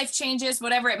jobs, life changes,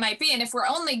 whatever it might be. And if we're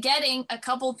only getting a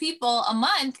couple people a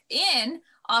month in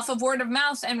off of word of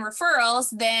mouth and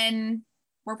referrals, then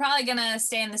we're probably going to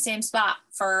stay in the same spot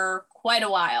for quite a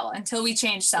while until we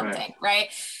change something, right?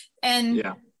 And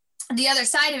the other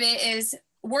side of it is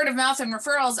word of mouth and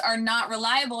referrals are not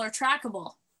reliable or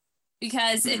trackable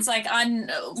because it's like on,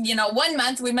 you know, 1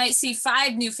 month we might see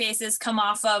 5 new faces come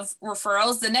off of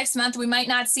referrals. The next month we might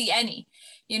not see any.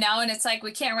 You know, and it's like,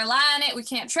 we can't rely on it. We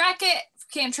can't track it. If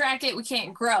we can't track it, we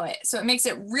can't grow it. So it makes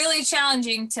it really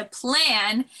challenging to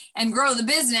plan and grow the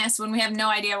business when we have no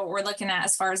idea what we're looking at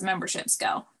as far as memberships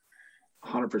go.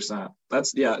 100%.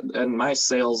 That's, and my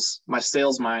sales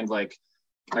mind, like,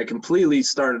 I completely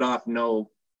started off no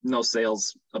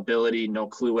sales ability, no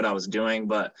clue what I was doing.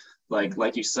 But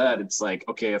like you said, it's like,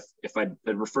 okay, if a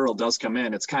referral does come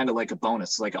in, it's kind of like a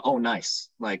bonus, like, oh, nice.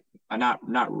 Like, I'm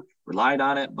not relied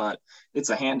on it, but it's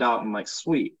a handout. I'm like,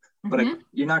 sweet. But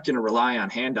you're not going to rely on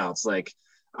handouts. Like,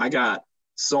 I got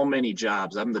so many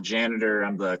jobs. I'm the janitor,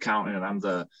 I'm the accountant, I'm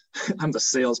the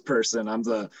salesperson, I'm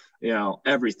the, you know,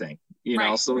 everything, you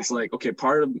know? So it's like, okay,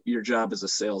 part of your job as a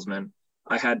salesman,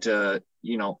 I had to,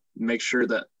 you know, make sure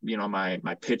that, you know, my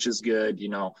pitch is good, you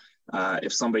know,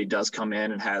 If somebody does come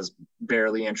in and has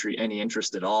barely any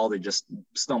interest at all, they just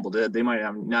stumbled in, they might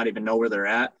not even know where they're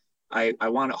at. I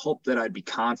want to hope that I'd be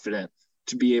confident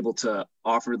to be able to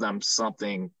offer them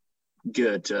something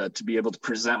good, to be able to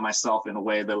present myself in a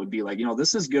way that would be like,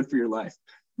 this is good for your life,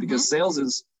 because sales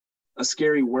is a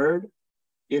scary word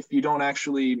if you don't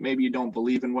actually, maybe you don't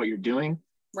believe in what you're doing.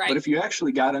 Right. But if you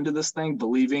actually got into this thing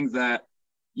believing that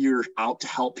you're out to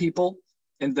help people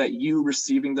and that you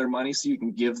receiving their money so you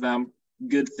can give them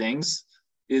good things,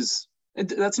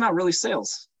 that's not really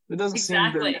sales. It doesn't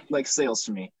seem very like sales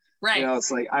to me. Right.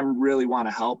 It's like, I really want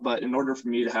to help, but in order for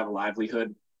me to have a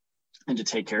livelihood and to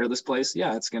take care of this place,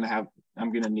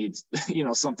 I'm going to need,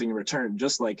 something in return,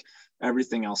 just like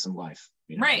everything else in life.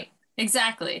 Right.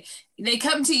 Exactly. They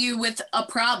come to you with a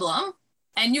problem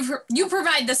and you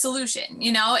provide the solution.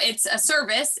 It's a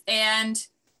service and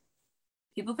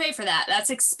people pay for that. That's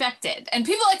expected. And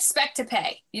people expect to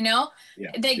pay, they know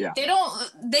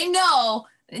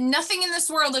nothing in this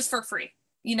world is for free.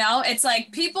 It's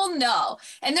like people know,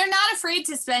 and they're not afraid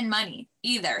to spend money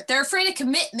either. They're afraid of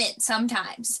commitment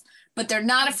sometimes, but they're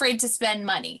not afraid to spend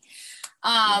money.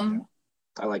 I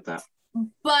like that.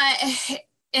 But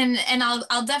and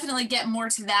I'll definitely get more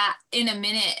to that in a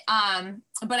minute.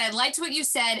 But I liked what you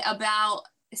said about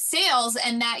sales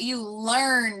and that you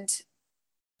learned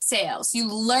sales. You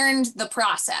learned the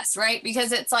process, right?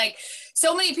 Because it's like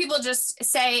so many people just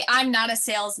say, I'm not a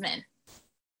salesman.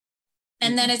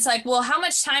 And then it's like, well, how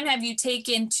much time have you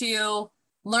taken to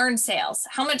learn sales?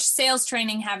 How much sales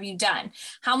training have you done?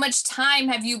 How much time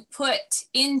have you put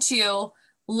into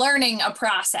learning a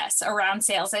process around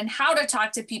sales and how to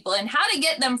talk to people and how to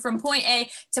get them from point A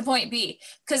to point B?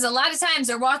 Because a lot of times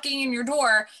they're walking in your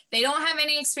door, they don't have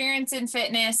any experience in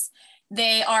fitness.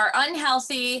 They are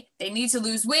unhealthy. They need to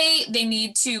lose weight. They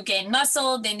need to gain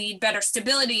muscle. They need better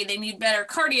stability. They need better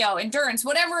cardio, endurance,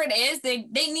 whatever it is, they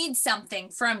need something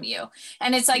from you.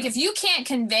 And it's like, if you can't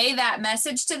convey that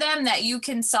message to them that you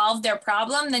can solve their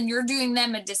problem, then you're doing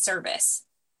them a disservice.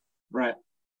 Right.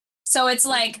 So it's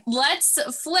like, let's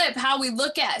flip how we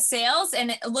look at sales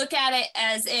and look at it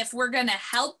as if we're going to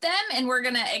help them and we're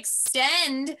going to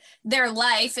extend their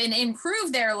life and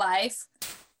improve their life,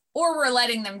 or we're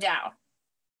letting them down.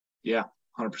 Yeah,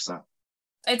 100%.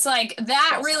 It's like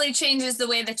that really changes the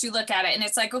way that you look at it. And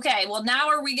it's like, okay, well, now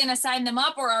are we going to sign them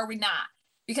up or are we not?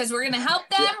 Because we're going to help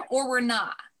them or we're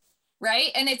not. Right.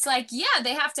 And it's like, yeah,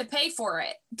 they have to pay for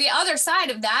it. The other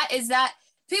side of that is that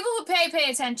people who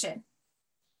pay attention.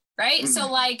 Right. Mm-hmm.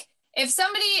 So like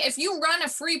if you run a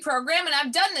free program, and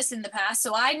I've done this in the past,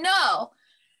 so I know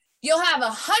you'll have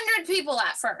 100 people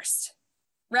at first.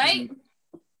 Right.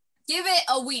 Mm-hmm. Give it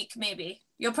a week, maybe.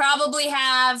 You'll probably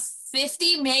have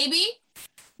 50, maybe.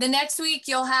 The next week,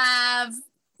 you'll have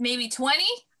maybe 20.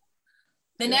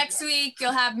 The next week,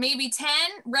 you'll have maybe 10,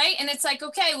 right? And it's like,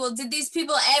 okay, well, did these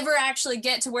people ever actually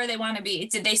get to where they want to be?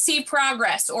 Did they see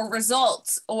progress or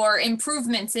results or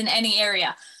improvements in any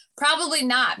area? Probably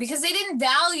not, because they didn't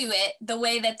value it the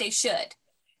way that they should,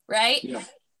 right? Yeah.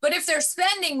 But if they're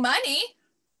spending money,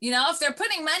 if they're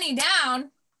putting money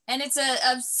down and it's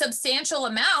a substantial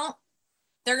amount,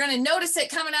 they're going to notice it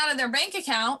coming out of their bank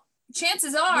account.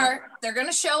 Chances are they're going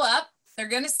to show up, they're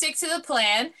going to stick to the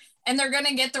plan, and they're going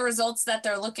to get the results that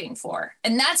they're looking for.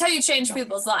 And that's how you change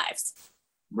people's lives.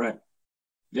 Right.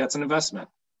 Yeah, it's an investment.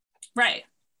 Right.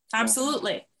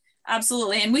 Absolutely. Yeah.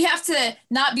 Absolutely. And we have to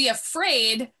not be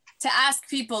afraid to ask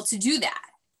people to do that,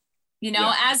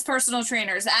 as personal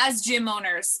trainers, as gym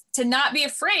owners, to not be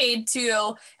afraid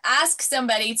to ask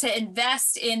somebody to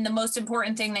invest in the most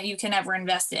important thing that you can ever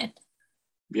invest in.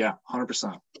 Yeah,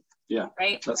 100%. Yeah,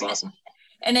 right. That's awesome.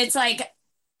 And it's like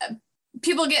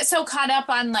people get so caught up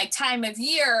on like time of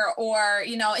year or,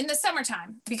 in the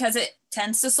summertime because it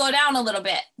tends to slow down a little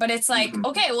bit. But it's like,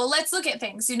 okay, well, let's look at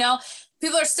things.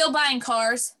 People are still buying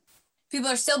cars. People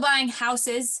are still buying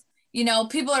houses.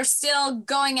 People are still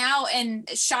going out and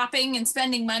shopping and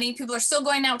spending money. People are still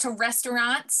going out to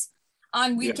restaurants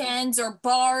on weekends or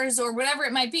bars or whatever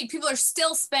it might be. People are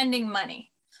still spending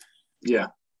money. Yeah.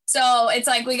 So it's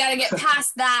like, we got to get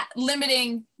past that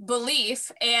limiting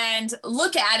belief and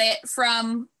look at it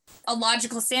from a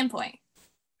logical standpoint.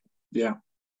 Yeah.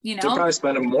 They're probably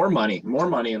spending more money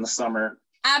in the summer.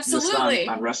 Absolutely.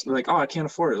 On restaurant, like, oh, I can't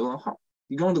afford it. Well,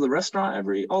 you going to the restaurant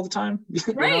all the time?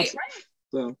 Right.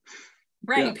 So.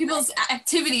 Right. Yeah. People's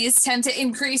activities tend to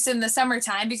increase in the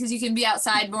summertime because you can be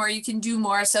outside more, you can do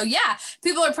more. So yeah,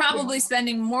 people are probably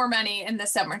spending more money in the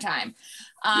summertime.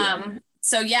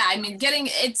 So yeah, I mean,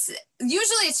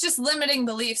 it's just limiting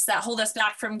beliefs that hold us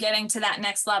back from getting to that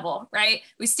next level, right?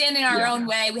 We stand in our own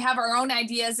way. We have our own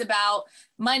ideas about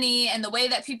money and the way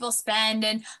that people spend.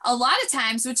 And a lot of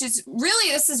times,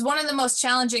 this is one of the most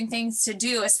challenging things to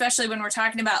do, especially when we're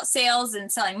talking about sales and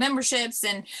selling memberships,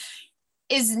 and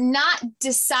is not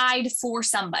decide for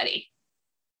somebody,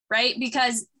 right?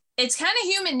 Because it's kind of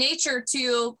human nature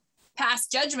to pass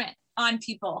judgment on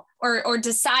people or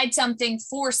decide something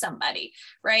for somebody,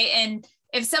 right? And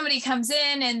if somebody comes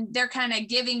in and they're kind of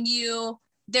giving you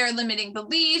their limiting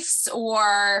beliefs,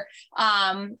 or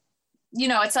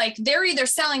it's like they're either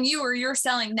selling you or you're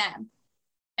selling them.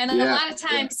 And a lot of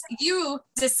times you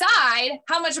decide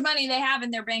how much money they have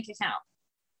in their bank account,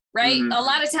 right? Mm-hmm. A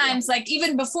lot of times, like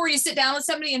even before you sit down with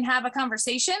somebody and have a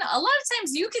conversation, a lot of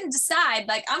times you can decide,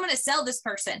 like, I'm going to sell this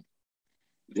person.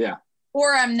 Yeah.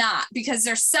 Or I'm not, because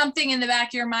there's something in the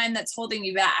back of your mind that's holding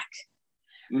you back.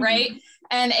 Mm-hmm. Right.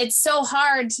 And it's so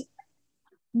hard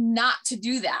not to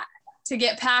do that, to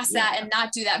get past that and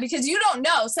not do that, because you don't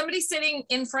know, somebody sitting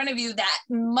in front of you that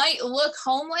might look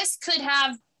homeless could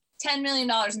have $10 million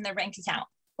in their bank account.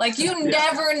 Like, you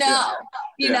never know,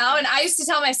 you know? And I used to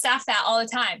tell my staff that all the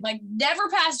time, like, never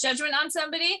pass judgment on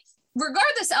somebody,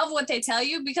 regardless of what they tell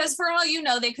you, because for all you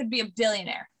know, they could be a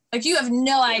billionaire. Like, you have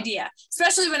no idea,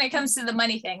 especially when it comes to the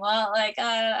money thing. Well, like,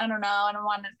 I don't know. I don't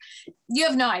want to, you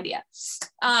have no idea.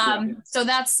 So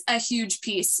that's a huge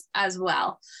piece as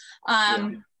well.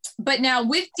 But now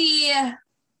with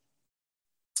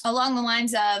along the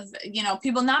lines of,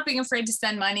 people not being afraid to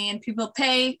spend money, and people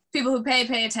who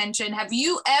pay attention. Have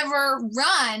you ever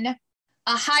run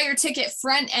a higher ticket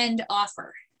front end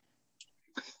offer?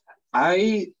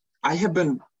 I have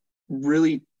been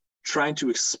really trying to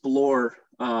explore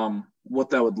what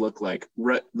that would look like.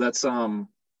 That's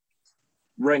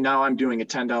right now I'm doing a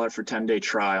 $10 for 10-day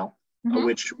trial,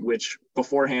 which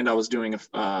beforehand I was doing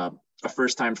a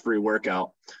first time free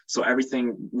workout. So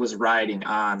everything was riding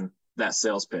on that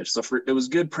sales pitch. So it was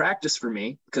good practice for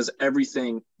me, because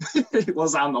everything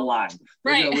was on the line.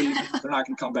 Right. They're gonna leave, they're not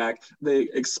gonna come back. They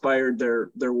expired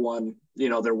their one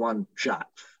shot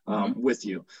with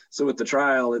you. So with the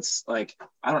trial, it's like,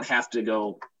 I don't have to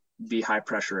go be high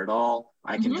pressure at all.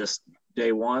 I can just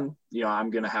day one, I'm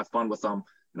going to have fun with them,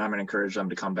 and I'm going to encourage them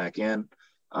to come back in.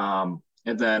 And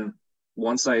then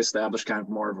once I establish kind of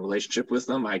more of a relationship with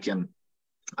them, I can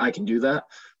do that.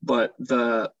 But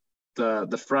the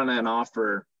front end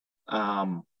offer,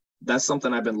 that's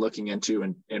something I've been looking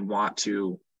into and want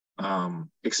to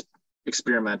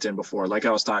experiment in before. Like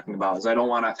I was talking about, is I don't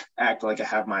want to act like I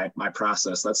have my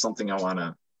process. That's something I want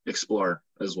to explore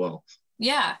as well.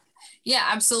 Yeah,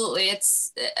 absolutely.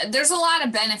 There's a lot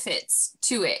of benefits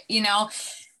to it.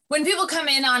 When people come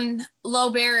in on low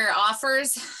barrier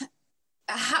offers,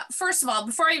 first of all,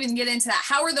 before I even get into that,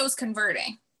 how are those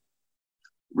converting?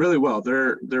 Really well.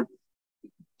 They're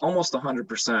almost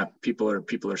 100% people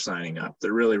are signing up.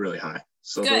 They're really, really high.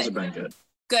 So good. Those have been good.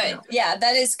 Good. Yeah,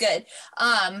 that is good.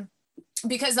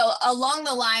 Because along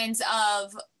the lines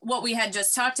of what we had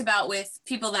just talked about, with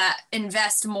people that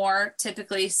invest more,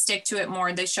 typically stick to it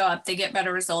more, they show up, they get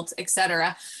better results,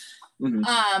 etc.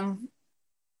 A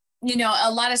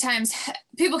lot of times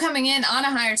people coming in on a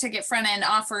higher ticket front end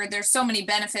offer, there's so many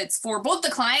benefits for both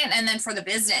the client and then for the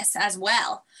business as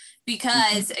well.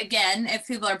 Because again, if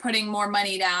people are putting more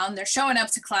money down, they're showing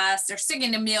up to class, they're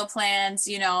sticking to meal plans,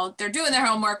 they're doing their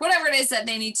homework, whatever it is that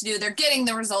they need to do, they're getting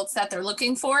the results that they're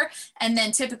looking for. And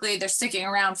then typically they're sticking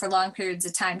around for long periods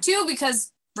of time too,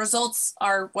 because results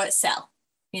are what sell,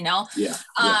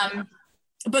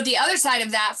 But the other side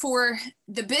of that, for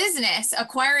the business,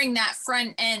 acquiring that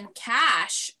front end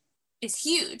cash is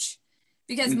huge,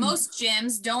 because most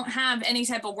gyms don't have any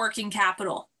type of working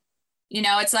capital.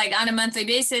 It's like on a monthly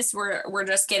basis, we're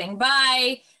just getting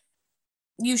by.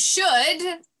 You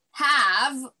should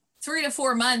have 3 to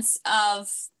 4 months of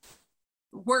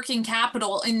working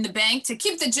capital in the bank to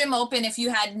keep the gym open if you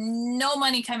had no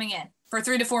money coming in for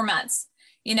 3 to 4 months.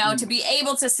 To be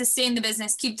able to sustain the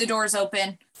business, keep the doors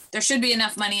open, there should be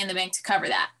enough money in the bank to cover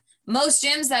that. Most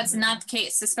gyms, that's not the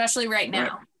case, especially right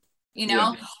now.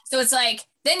 So it's like,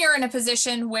 then you're in a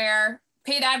position where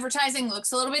paid advertising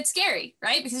looks a little bit scary,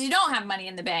 right? Because you don't have money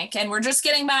in the bank, and we're just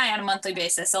getting by on a monthly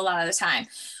basis a lot of the time.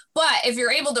 But if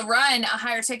you're able to run a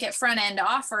higher ticket front end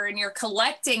offer and you're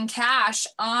collecting cash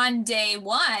on day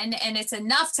one, and it's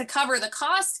enough to cover the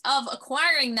cost of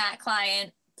acquiring that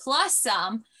client plus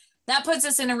some, that puts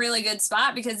us in a really good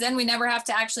spot, because then we never have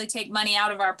to actually take money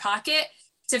out of our pocket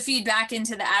to feed back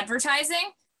into the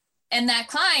advertising. And that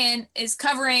client is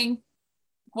covering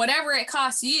whatever it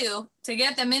costs you to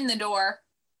get them in the door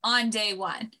on day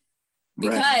one.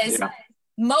 Because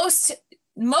most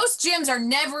gyms are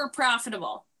never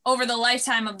profitable over the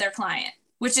lifetime of their client,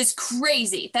 which is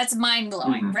crazy. That's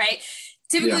mind-blowing, right?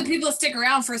 Typically people stick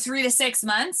around for 3 to 6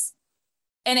 months,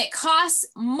 and it costs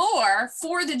more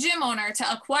for the gym owner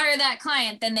to acquire that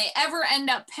client than they ever end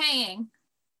up paying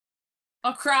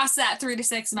across that 3 to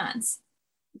 6 months.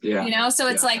 Yeah. You know, so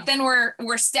it's like, then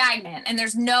we're stagnant and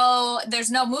there's no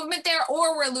movement there,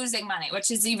 or we're losing money, which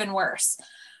is even worse.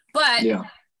 But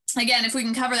again, if we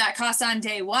can cover that cost on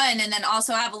day one and then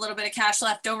also have a little bit of cash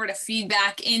left over to feed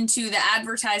back into the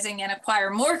advertising and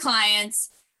acquire more clients,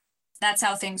 that's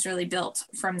how things really built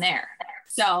from there.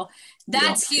 So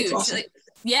that's huge. That's awesome.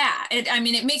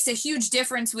 It makes a huge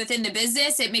difference within the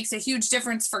business. It makes a huge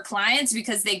difference for clients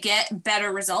because they get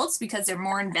better results because they're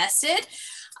more invested.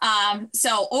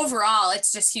 So overall,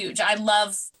 it's just huge. I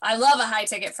love a high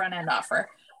ticket front end offer.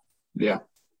 Yeah,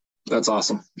 that's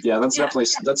awesome. Yeah, that's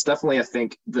definitely, I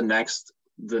think the next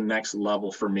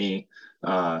level for me,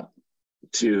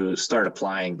 to start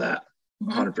applying that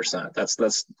 100%.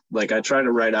 That's like, I try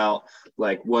to write out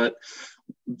like what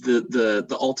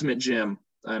the ultimate gym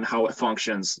and how it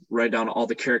functions, write down all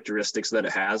the characteristics that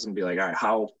it has and be like, all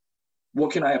right,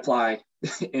 what can I apply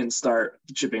and start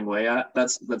chipping away at?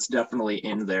 That's definitely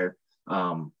in there,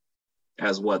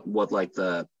 as what like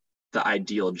the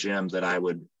ideal gym that I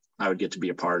would get to be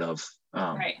a part of,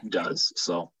 does.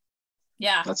 So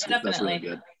yeah, that's really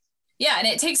good. Yeah. And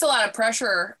it takes a lot of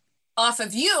pressure off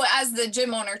of you as the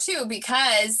gym owner too,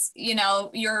 because, you know,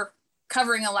 you're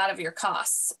covering a lot of your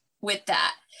costs with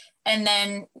that. And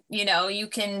then, you know, you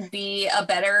can be a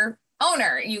better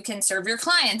owner, you can serve your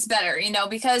clients better, you know,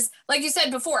 because like you said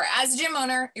before, as a gym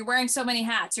owner, you're wearing so many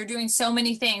hats, you're doing so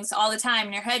many things all the time,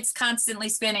 and your head's constantly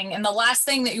spinning. And the last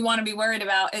thing that you want to be worried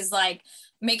about is like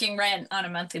making rent on a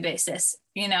monthly basis,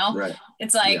 you know, right.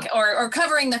 It's like, or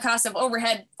covering the cost of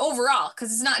overhead overall,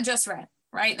 because it's not just rent,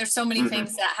 right? There's so many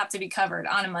things that have to be covered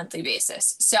on a monthly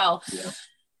basis. So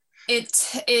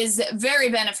it is very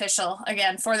beneficial,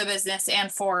 again, for the business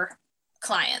and for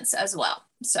clients as well.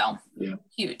 So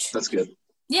huge. That's good.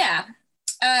 Yeah.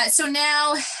 So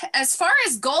now, as far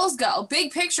as goals go,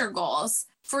 big picture goals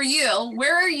for you,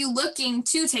 where are you looking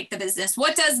to take the business?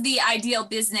 What does the ideal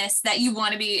business that you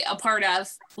want to be a part of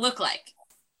look like?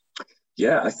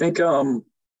 Yeah, I think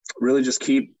really just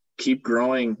keep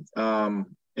growing,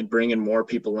 and bringing more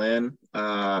people in.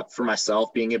 For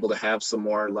myself, being able to have some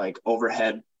more like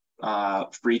overhead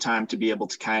free time to be able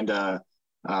to kind of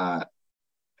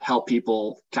help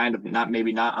people, kind of not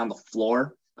on the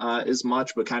floor as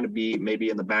much, but kind of be maybe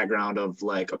in the background of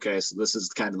like, okay, so this is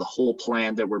kind of the whole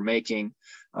plan that we're making,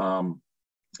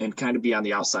 and kind of be on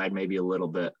the outside maybe a little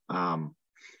bit,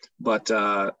 but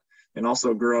and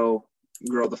also grow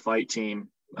the fight team.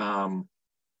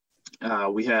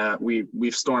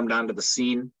 We've stormed onto the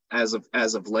scene as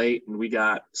of late, and we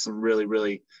got some really,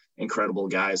 really incredible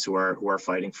guys who are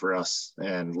fighting for us.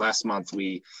 And last month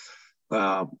we've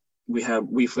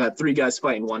had 3 guys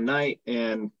fighting one night,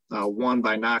 and 1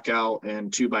 by knockout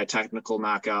and 2 by technical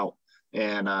knockout.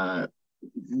 And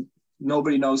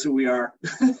nobody knows who we are.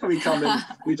 We come in,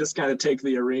 we just kind of take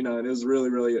the arena, and it was really,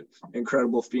 really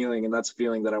incredible feeling. And that's a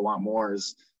feeling that I want more,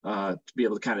 is to be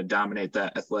able to kind of dominate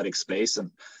that athletic space,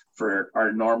 and for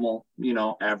our normal, you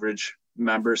know, average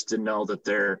members to know that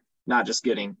they're not just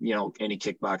getting, you know, any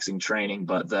kickboxing training,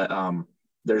 but that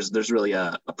there's really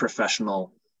a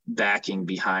professional backing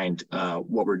behind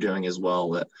what we're doing as well,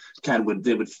 that kind of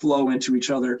they would flow into each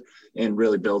other and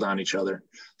really build on each other.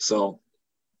 So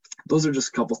those are just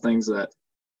a couple things that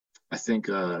I think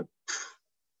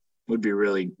would be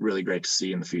really, really great to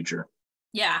see in the future.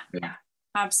 Yeah,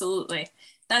 absolutely.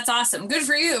 That's awesome. Good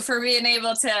for you for being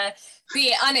able to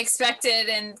be unexpected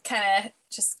and kind of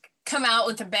just come out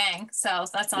with a bang. So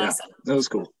that's awesome. Yeah, that was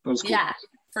cool. Yeah,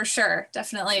 for sure.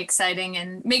 Definitely exciting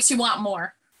and makes you want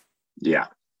more. Yeah,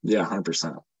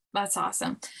 100%. That's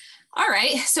awesome. All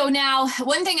right. So now,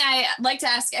 one thing I like to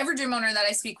ask every gym owner that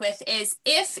I speak with is,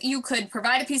 if you could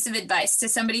provide a piece of advice to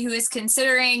somebody who is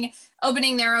considering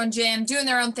opening their own gym, doing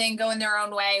their own thing, going their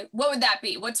own way, what would that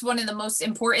be? What's one of the most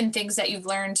important things that you've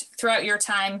learned throughout your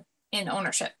time in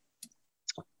ownership?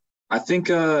 I think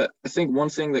one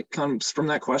thing that comes from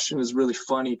that question is really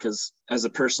funny, because as a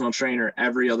personal trainer,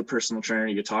 every other personal trainer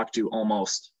you talk to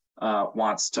almost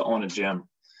wants to own a gym.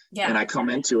 Yeah. And I come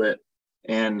into it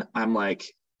and I'm like,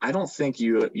 I don't think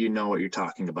you know what you're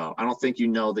talking about. I don't think you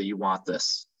know that you want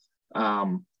this,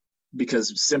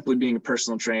 because simply being a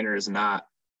personal trainer is not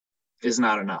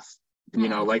enough. You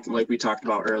know, like we talked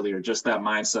about earlier, just that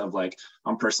mindset of like,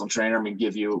 I'm a personal trainer, I'm gonna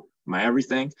give you my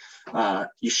everything.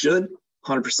 You should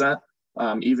 100%,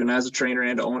 even as a trainer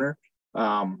and owner.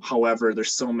 However,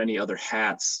 there's so many other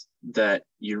hats that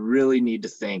you really need to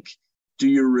think, do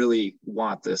you really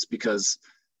want this? Because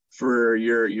for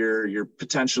you're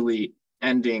potentially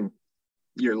ending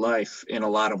your life in a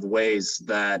lot of ways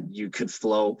that you could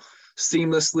flow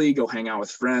seamlessly, go hang out with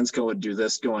friends, go and do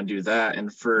this, go and do that.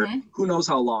 And for who knows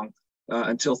how long,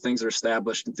 until things are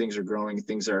established and things are growing,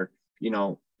 things are,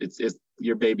 it's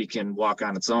your baby can walk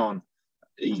on its own.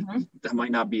 That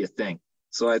might not be a thing.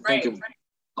 So I think of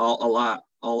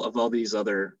all these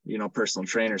other, personal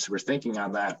trainers who were thinking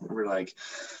on that. We're like,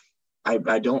 I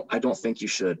don't think you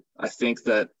should. I think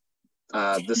that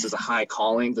this is a high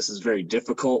calling. This is very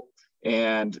difficult.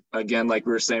 And again, like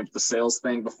we were saying with the sales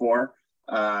thing before,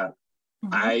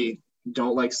 I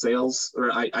don't like sales,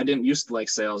 or I didn't used to like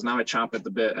sales. Now I chomp at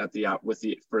the bit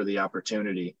for the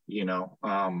opportunity,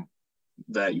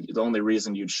 that the only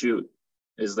reason you'd shoot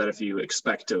is that if you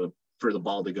expect for the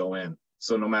ball to go in.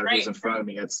 So no matter who's in front of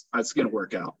me, it's going to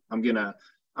work out. I'm going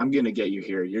to get you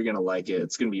here. You're going to like it.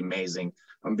 It's going to be amazing.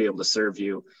 I'm going to be able to serve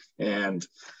you. And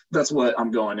that's what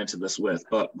I'm going into this with.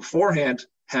 But beforehand,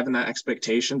 having that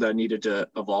expectation that I needed to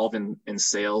evolve in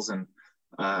sales, and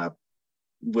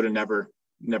would have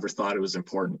never thought it was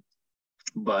important.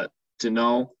 But to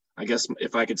know, I guess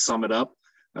if I could sum it up,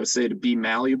 I would say to be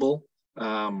malleable.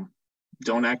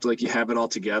 Don't act like you have it all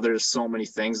together. There's so many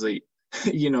things that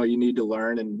you need to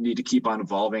learn and need to keep on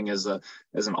evolving as an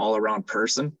all-around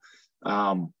person.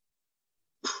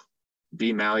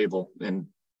 Be malleable and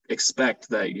expect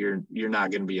that you're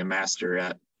not going to be a master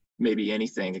at maybe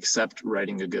anything except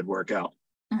writing a good workout,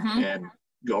 and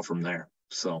go from there.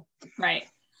 So right.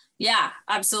 Yeah,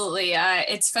 absolutely.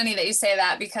 It's funny that you say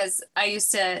that, because I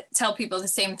used to tell people the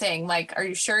same thing. Like, are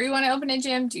you sure you want to open a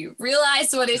gym? Do you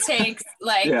realize what it takes?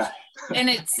 Like,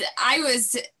 and I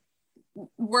was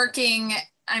working,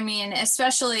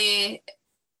 especially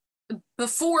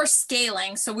before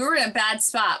scaling. So we were in a bad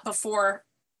spot before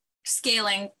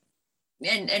scaling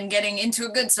and getting into a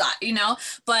good spot,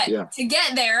 but to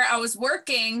get there, I was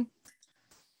working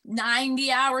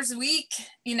 90 hours a week.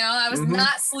 I was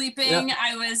not sleeping.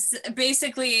 I was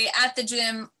basically at the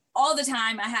gym all the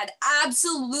time. I had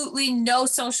absolutely no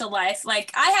social life.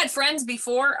 Like, I had friends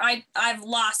before. I've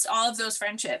lost all of those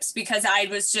friendships because I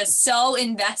was just so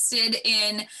invested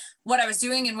in what I was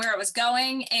doing and where I was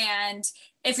going. And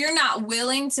if you're not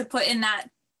willing to put in that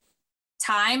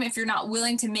time, if you're not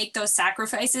willing to make those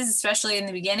sacrifices, especially in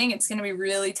the beginning, it's going to be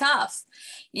really tough,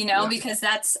 because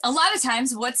that's a lot of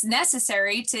times what's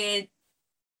necessary to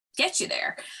get you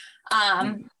there.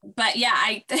 But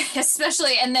yeah,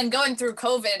 especially, and then going through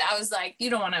COVID, I was like,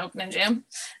 you don't want to open a gym,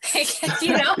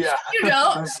 you don't,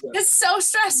 it's so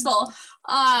stressful.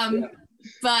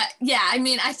 But yeah,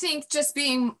 I think just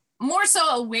being more so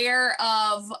aware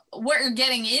of what you're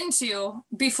getting into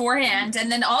beforehand,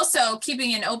 and then also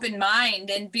keeping an open mind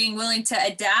and being willing to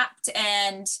adapt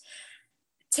and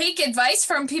take advice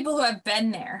from people who have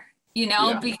been there,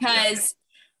 because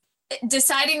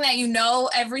deciding that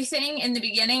everything in the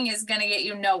beginning is going to get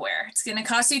you nowhere. It's going to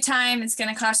cost you time, it's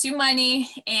going to cost you money,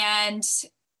 and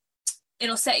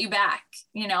it'll set you back,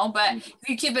 but if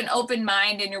you keep an open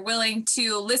mind and you're willing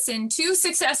to listen to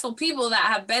successful people that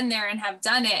have been there and have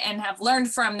done it and have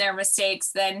learned from their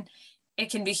mistakes, then it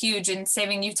can be huge in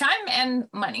saving you time and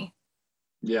money.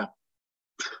 Yeah.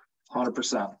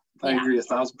 100%. I agree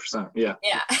 1,000%. Yeah.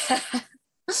 Yeah.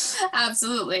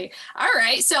 Absolutely. All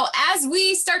right. So as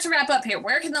we start to wrap up here,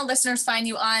 where can the listeners find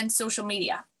you on social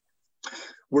media?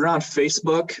 We're on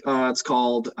Facebook. It's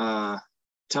called,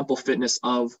 Temple Fitness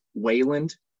of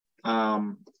Wayland.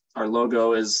 Our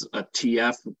logo is a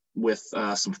TF with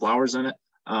some flowers in it.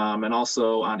 And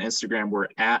also on Instagram, we're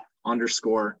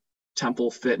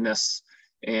 @_Temple Fitness.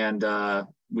 And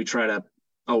we try to,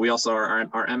 we also,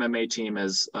 our MMA team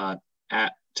is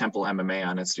 @Temple MMA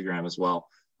on Instagram as well.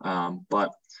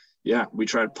 But yeah, we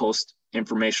try to post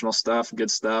informational stuff,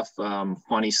 good stuff,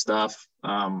 funny stuff.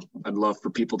 I'd love for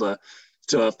people to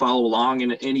follow along,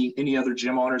 and any other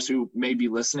gym owners who may be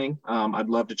listening. I'd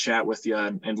love to chat with you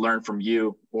and learn from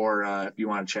you, or if you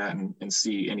want to chat and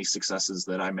see any successes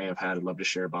that I may have had, I'd love to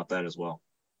share about that as well.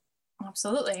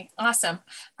 Absolutely. Awesome.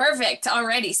 Perfect.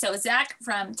 Alrighty. So Zach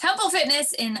from Temple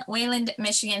Fitness in Wayland,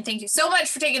 Michigan, thank you so much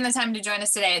for taking the time to join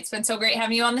us today. It's been so great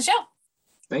having you on the show.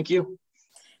 Thank you.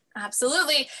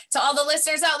 Absolutely. To all the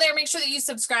listeners out there, make sure that you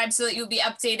subscribe so that you'll be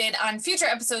updated on future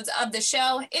episodes of the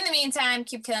show. In the meantime,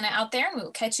 keep killing it out there, and we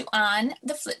will catch you on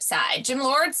the flip side. Gym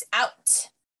Lords out.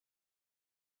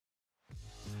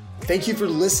 Thank you for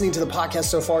listening to the podcast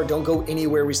so far. Don't go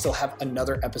anywhere. We still have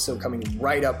another episode coming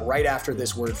right up right after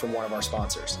this word from one of our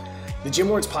sponsors. The Gym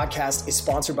Lords podcast is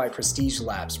sponsored by Prestige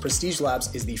Labs. Prestige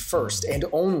Labs is the first and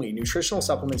only nutritional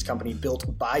supplements company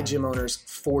built by gym owners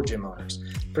for gym owners.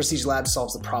 Prestige Labs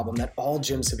solves the problem that all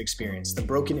gyms have experienced, the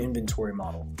broken inventory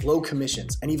model, low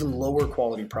commissions, and even lower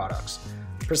quality products.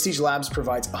 Prestige Labs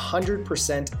provides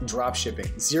 100% drop shipping,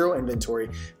 zero inventory,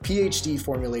 PhD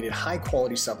formulated high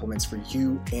quality supplements for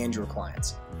you and your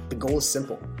clients. The goal is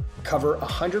simple: cover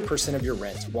 100% of your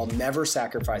rent while never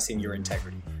sacrificing your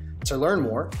integrity. To learn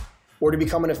more, or to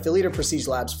become an affiliate of Prestige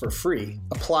Labs for free,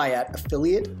 apply at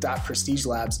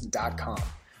affiliate.prestigelabs.com.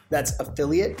 That's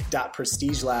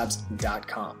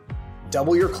affiliate.prestigelabs.com.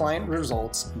 Double your client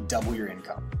results, double your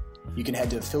income. You can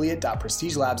head to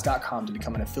affiliate.prestigelabs.com to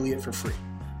become an affiliate for free.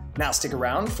 Now stick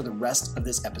around for the rest of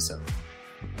this episode.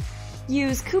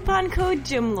 Use coupon code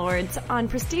GYMLORDS on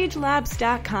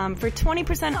prestigelabs.com for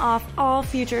 20% off all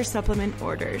future supplement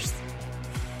orders.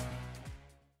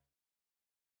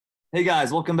 Hey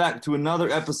guys, welcome back to another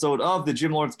episode of the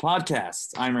Gym Lords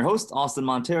podcast. I'm your host, Austin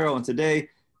Montero, and today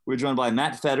we're joined by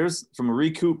Matt Fetters from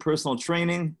Recoup Personal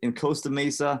Training in Costa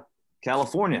Mesa,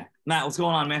 California. Matt, what's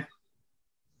going on, man?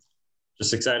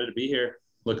 Just excited to be here.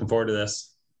 Looking forward to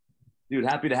this. Dude,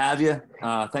 happy to have you.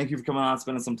 Thank you for coming on,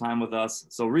 spending some time with us.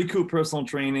 So Recoup Personal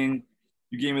Training,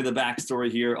 you gave me the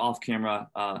backstory here off camera.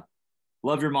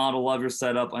 Love your model, love your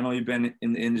setup. I know you've been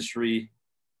in the industry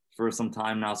for some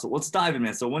time now. So let's dive in,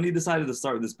 man. So when you decided to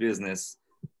start this business,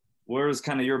 where was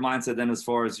kind of your mindset then as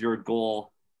far as your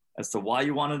goal as to why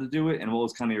you wanted to do it, and what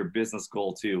was kind of your business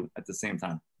goal too at the same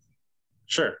time?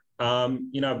 Sure. I've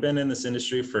been in this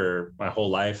industry for my whole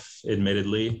life,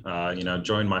 admittedly.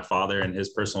 Joined my father in his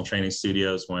personal training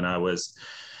studios when I was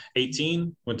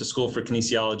 18, went to school for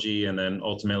kinesiology and then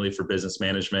ultimately for business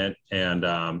management. And,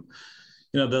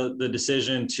 the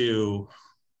decision to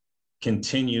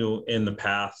continue in the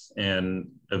path and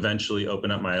eventually open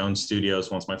up my own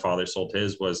studios once my father sold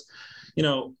his was,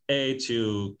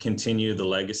 to continue the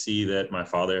legacy that my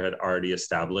father had already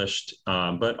established,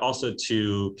 but also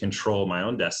to control my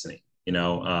own destiny.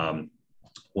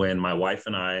 When my wife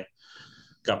and I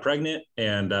got pregnant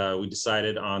and we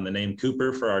decided on the name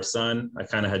Cooper for our son, I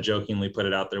kind of had jokingly put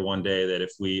it out there one day that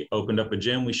if we opened up a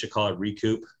gym, we should call it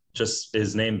Recoup, just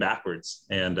his name backwards,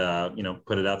 and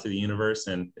put it out to the universe,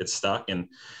 and it stuck. And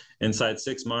inside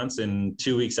 6 months and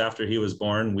 2 weeks after he was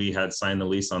born, we had signed the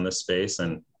lease on this space,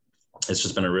 and it's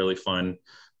just been a really fun,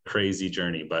 crazy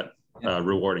journey, but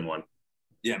rewarding one.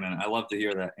 Yeah, man, I love to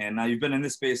hear that. And now you've been in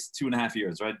this space 2.5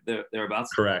 years, right?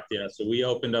 Thereabouts? Correct. Yeah. So we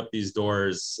opened up these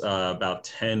doors about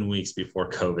 10 weeks before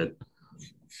COVID.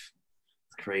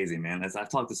 It's crazy, man. As I've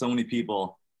talked to so many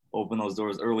people, open those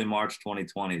doors early March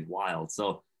 2020. Wild.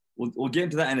 So we'll get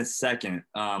into that in a second,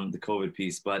 the COVID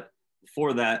piece. But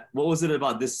before that, what was it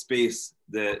about this space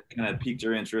that kind of piqued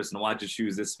your interest, and why did you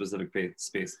choose this specific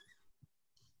space?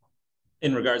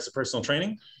 In regards to personal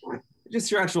training? Just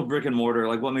your actual brick and mortar.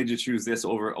 Like, what made you choose this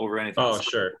over anything else? Oh,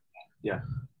 sure. Yeah.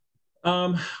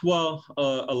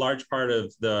 A large part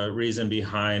of the reason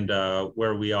behind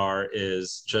where we are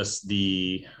is just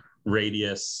the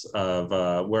radius of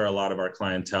where a lot of our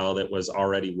clientele that was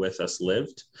already with us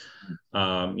lived.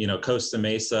 Costa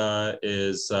Mesa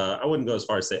is, I wouldn't go as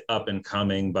far as say up and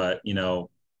coming, but,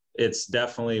 it's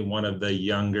definitely one of the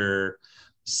younger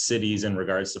cities in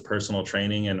regards to personal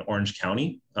training in Orange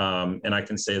County. And I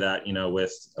can say that,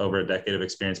 with over a decade of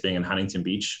experience being in Huntington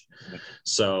Beach.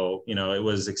 So, it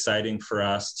was exciting for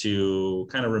us to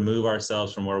kind of remove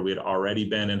ourselves from where we had already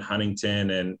been in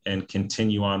Huntington and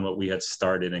continue on what we had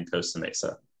started in Costa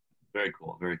Mesa. Very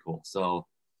cool. Very cool. So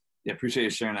yeah, appreciate you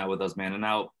sharing that with us, man. And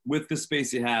now with the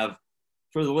space you have,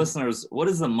 for the listeners, what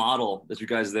is the model that you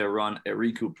guys there run at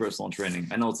Recoup Personal Training?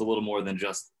 I know it's a little more than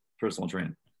just personal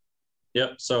training.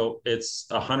 Yep. So it's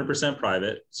 100%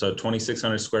 private. So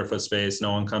 2,600 square foot space.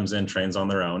 No one comes in, trains on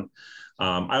their own.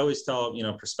 I always tell,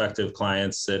 prospective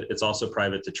clients that it's also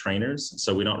private to trainers.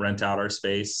 So we don't rent out our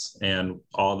space, and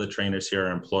all the trainers here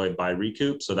are employed by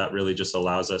Recoup. So that really just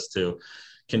allows us to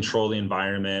control the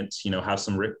environment, have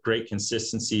some great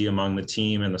consistency among the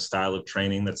team and the style of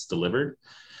training that's delivered.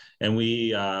 And we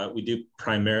do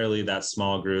primarily that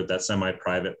small group, that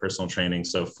semi-private personal training.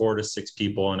 So 4 to 6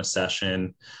 people in a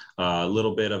session, a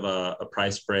little bit of a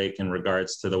price break in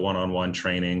regards to the one-on-one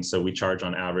training. So we charge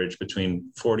on average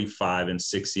between $45 and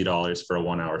 $60 for a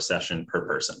 1-hour session per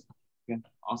person. Yeah,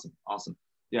 awesome.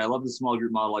 Yeah, I love the small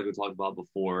group model like we talked about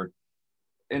before.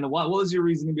 And what was your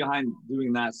reasoning behind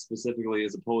doing that specifically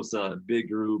as opposed to a big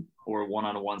group or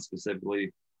one-on-one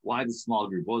specifically? Why the small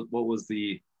group? What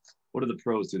are the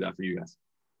pros to that for you guys?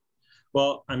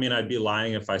 Well, I mean, I'd be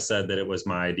lying if I said that it was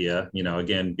my idea. You know,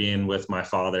 again, being with my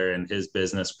father and his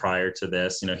business prior to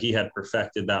this, you know, he had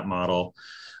perfected that model.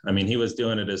 I mean, he was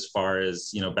doing it as far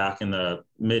as, you know, back in the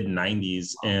mid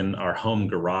 90s in our home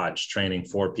garage, training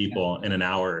 4 people in an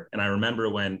hour. And I remember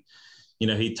when, you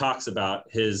know, he talks about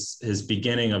his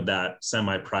beginning of that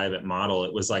semi-private model.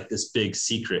 It was like this big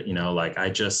secret, you know, like I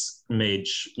just made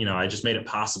it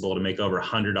possible to make over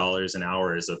 $100 an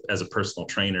hour as a personal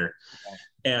trainer.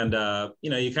 And, you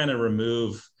know, you kind of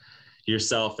remove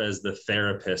yourself as the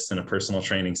therapist in a personal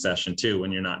training session too,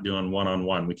 when you're not doing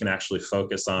one-on-one. We can actually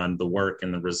focus on the work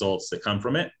and the results that come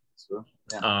from it. Sure.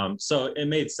 Yeah. So it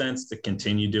made sense to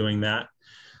continue doing that.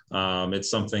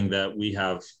 It's something that we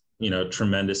have, you know,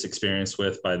 tremendous experience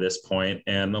with by this point,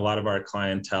 and a lot of our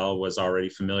clientele was already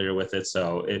familiar with it.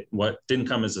 So what didn't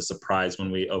come as a surprise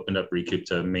when we opened up Recoup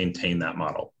to maintain that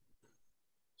model.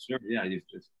 Sure. Yeah.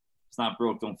 It's not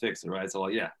broke, don't fix it, right? So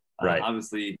yeah, right.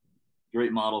 Obviously,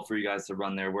 great model for you guys to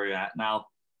run there where you're at now.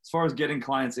 As far as getting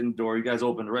clients in the door, you guys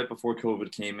opened right before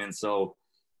COVID came in. So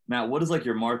Matt, what is like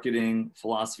your marketing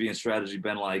philosophy and strategy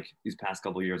been like these past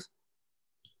couple of years?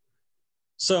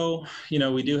 So, you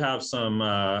know, we do have some,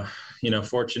 you know,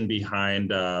 fortune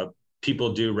behind.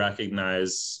 People do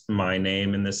recognize my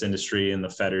name in this industry and the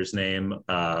Fetters name.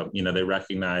 You know, they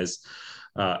recognize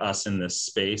us in this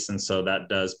space. And so that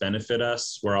does benefit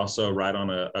us. We're also right on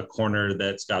a corner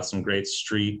that's got some great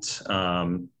street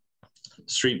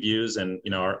views, and,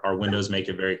 you know, our windows make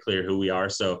it very clear who we are.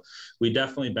 So we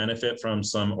definitely benefit from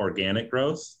some organic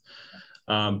growth.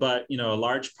 But, you know, a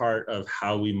large part of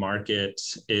how we market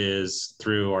is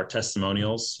through our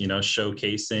testimonials, you know,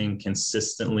 showcasing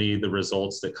consistently the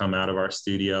results that come out of our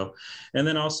studio. And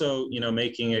then also, you know,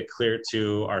 making it clear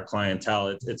to our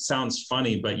clientele. It sounds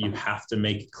funny, but you have to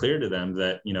make it clear to them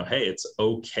that, you know, hey, it's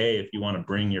okay if you want to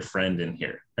bring your friend in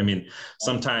here. I mean,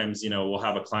 sometimes, you know, we'll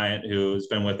have a client who's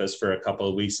been with us for a couple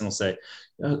of weeks and will say,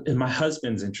 if my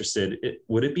husband's interested,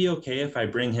 would it be okay if I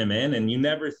bring him in? And you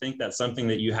never think that's something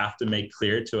that you have to make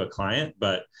clear to a client,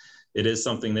 but it is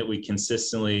something that we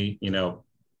consistently, you know,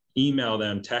 email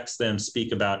them, text them,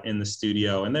 speak about in the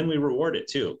studio. And then we reward it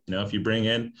too. You know, if you bring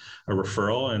in a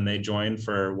referral and they join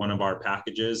for one of our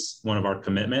packages, one of our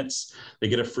commitments, they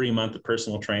get a free month of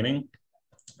personal training.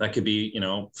 That could be, you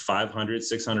know, $500,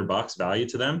 $600 value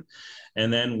to them.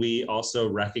 And then we also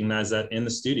recognize that in the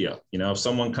studio. You know, if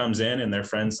someone comes in and their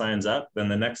friend signs up, then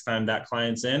the next time that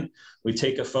client's in, we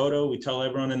take a photo, we tell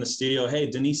everyone in the studio, hey,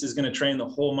 Denise is going to train the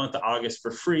whole month of August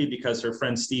for free because her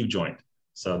friend Steve joined.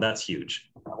 So that's huge.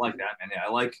 I like that, man. Yeah,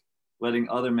 I like letting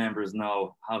other members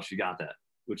know how she got that,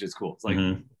 which is cool. It's like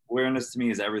awareness to me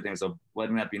is everything. So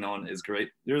letting that be known is great.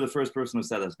 You're the first person who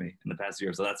said that to me in the past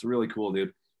year. So that's really cool,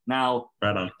 dude. Now,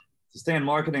 right on. To stay in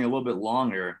marketing a little bit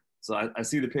longer. So I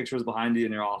see the pictures behind you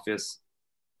in your office.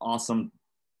 Awesome,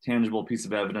 tangible piece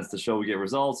of evidence to show we get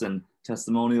results and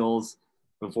testimonials,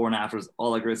 before and afters,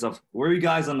 all that great stuff. Where are you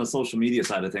guys on the social media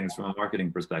side of things from a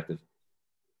marketing perspective?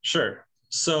 Sure.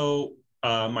 So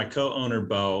my co-owner,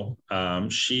 Bo,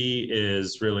 she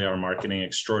is really our marketing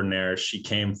extraordinaire. She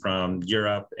came from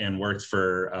Europe and worked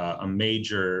for a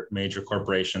major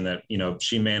corporation that, you know,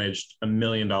 she managed $1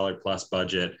 million plus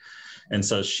budget. And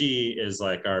so she is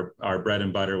like our bread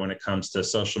and butter when it comes to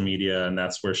social media, and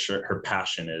that's where her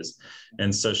passion is.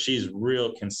 And so she's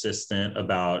real consistent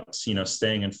about, you know,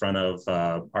 staying in front of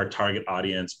our target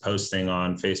audience, posting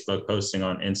on Facebook, posting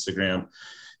on Instagram.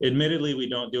 Admittedly, we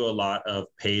don't do a lot of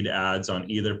paid ads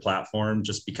on either platform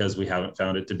just because we haven't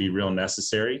found it to be real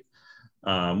necessary,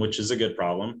 which is a good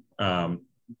problem.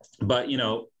 But, you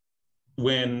know,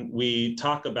 when we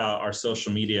talk about our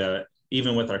social media,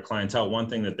 even with our clientele, one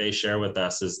thing that they share with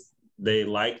us is they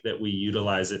like that we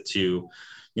utilize it to,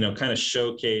 you know, kind of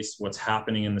showcase what's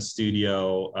happening in the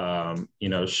studio, you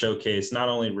know, showcase not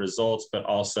only results, but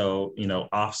also, you know,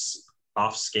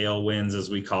 off scale wins, as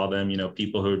we call them, you know,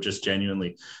 people who are just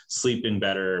genuinely sleeping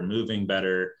better, moving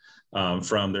better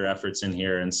from their efforts in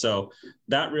here. And so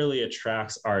that really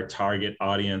attracts our target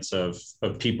audience of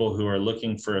people who are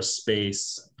looking for a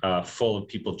space full of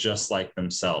people just like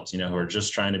themselves, you know, who are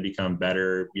just trying to become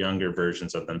better, younger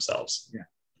versions of themselves.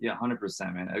 Yeah,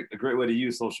 100%, man. A great way to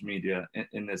use social media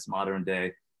in this modern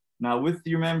day. Now, with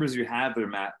your members you have there,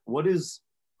 Matt, what is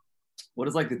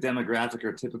like the demographic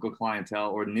or typical clientele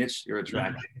or niche you're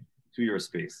attracting to your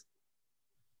space?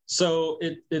 So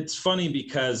it's funny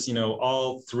because, you know,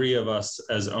 all three of us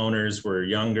as owners were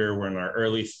younger. We're in our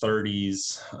early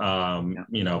 30s.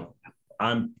 You know,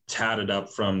 I'm tatted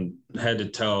up from head to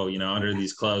toe, you know, under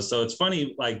these clothes. So it's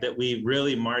funny, like, that we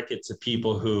really market to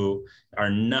people who are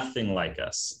nothing like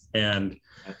us. And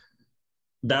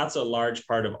that's a large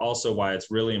part of also why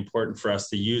it's really important for us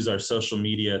to use our social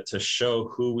media to show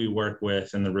who we work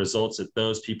with and the results that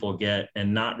those people get,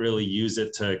 and not really use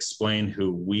it to explain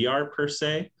who we are per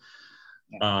se.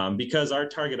 Because our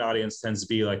target audience tends to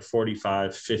be like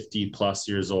 45, 50 plus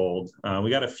years old. We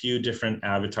got a few different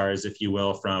avatars, if you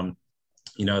will, from,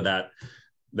 you know,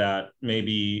 that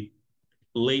maybe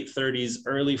late 30s,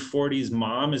 early 40s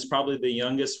mom is probably the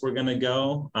youngest we're going to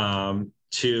go,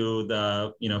 to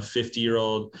the, you know,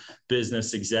 50-year-old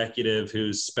business executive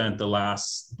who's spent the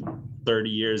last 30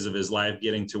 years of his life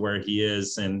getting to where he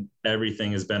is, and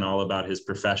everything has been all about his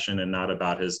profession and not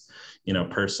about his, you know,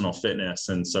 personal fitness.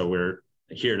 And so we're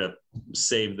here to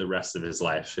save the rest of his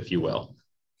life, if you will.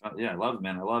 Yeah, I love it,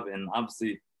 man. I love it. And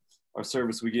obviously our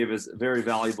service we give is very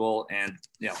valuable, and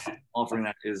offering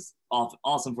that is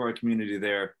awesome for our community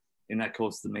there in that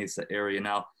Costa Mesa area.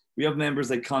 Now we have members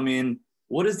that come in.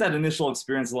 What is that initial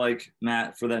experience like,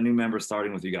 Matt, for that new member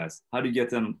starting with you guys? How do you get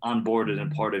them onboarded and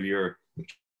part of your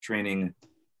training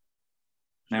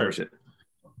membership?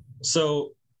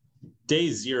 So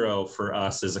day zero for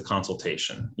us is a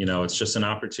consultation. You know, it's just an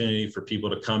opportunity for people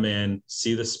to come in,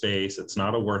 see the space. It's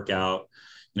not a workout.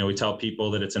 You know, we tell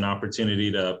people that it's an opportunity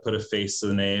to put a face to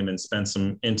the name and spend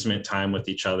some intimate time with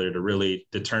each other to really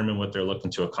determine what they're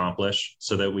looking to accomplish,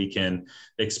 so that we can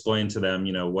explain to them,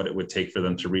 you know, what it would take for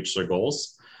them to reach their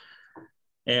goals.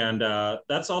 And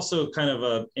that's also kind of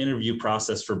an interview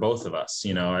process for both of us.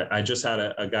 You know, I just had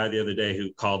a guy the other day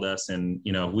who called us, and,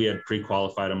 you know, we had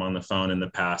pre-qualified him on the phone in the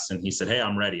past, and he said, "Hey,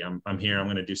 I'm ready. I'm here. I'm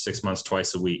going to do 6 months,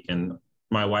 twice a week." And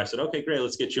my wife said, "Okay, great.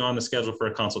 Let's get you on the schedule for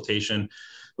a consultation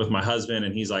with my husband."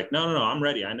 And he's like, no, I'm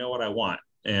ready. I know what I want.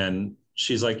 And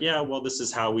she's like, "Yeah, well, this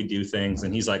is how we do things."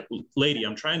 And he's like, "Lady,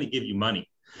 I'm trying to give you money."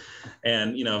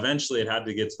 And, you know, eventually it had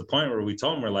to get to the point where we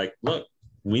told him, we're like, "Look,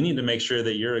 we need to make sure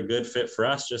that you're a good fit for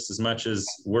us just as much as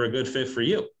we're a good fit for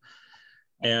you."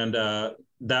 And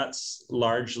that's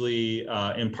largely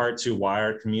in part to why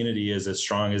our community is as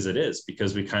strong as it is,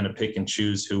 because we kind of pick and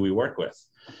choose who we work with.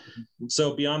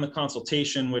 So beyond the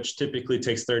consultation, which typically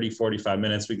takes 30, 45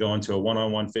 minutes, we go into a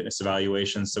one-on-one fitness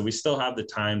evaluation. So we still have the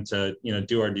time to, you know,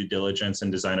 do our due diligence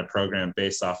and design a program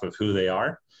based off of who they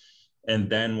are. And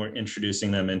then we're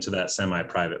introducing them into that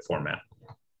semi-private format.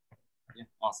 Yeah,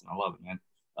 awesome. I love it, man.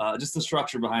 Just the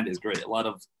structure behind it is great. A lot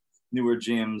of newer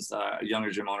gyms, younger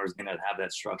gym owners may not have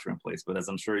that structure in place, but as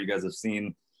I'm sure you guys have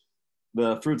seen,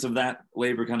 the fruits of that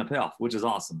labor kind of pay off, which is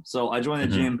awesome. So I joined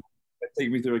the gym.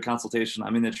 Take me through a consultation.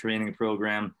 I'm in the training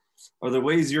program. Are there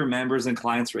ways your members and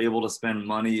clients are able to spend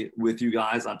money with you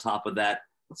guys on top of that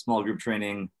small group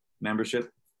training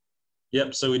membership?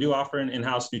 Yep. So we do offer an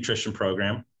in-house nutrition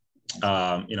program.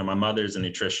 You know, my mother's a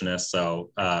nutritionist, so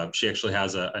she actually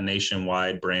has a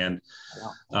nationwide brand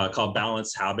called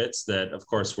Balanced Habits that, of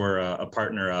course, we're a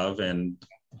partner of. And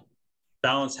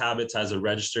Balanced Habits has a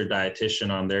registered dietitian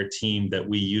on their team that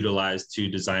we utilize to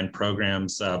design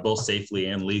programs both safely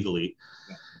and legally.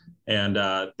 And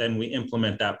then we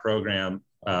implement that program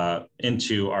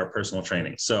into our personal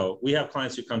training. So we have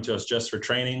clients who come to us just for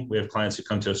training. We have clients who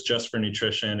come to us just for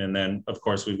nutrition. And then, of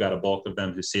course, we've got a bulk of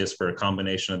them who see us for a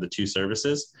combination of the two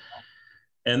services.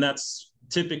 And that's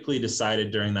typically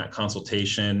decided during that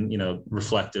consultation, you know,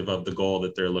 reflective of the goal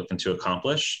that they're looking to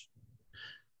accomplish.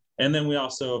 And then we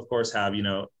also, of course, have, you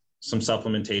know, some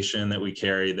supplementation that we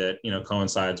carry that, you know,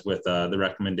 coincides with the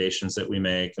recommendations that we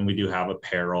make. And we do have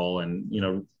apparel. And, you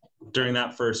know, during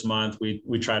that first month, we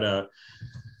try to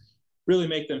really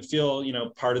make them feel, you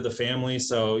know, part of the family.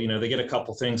 So, you know, they get a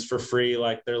couple things for free,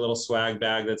 like their little swag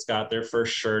bag that's got their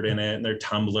first shirt in it and their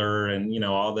tumbler and, you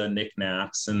know, all the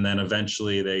knickknacks. And then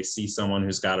eventually they see someone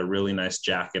who's got a really nice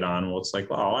jacket on. Well, it's like,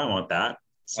 well, I want that.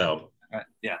 So,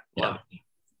 yeah.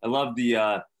 I love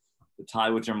the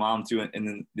tie with your mom too, and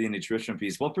then the nutrition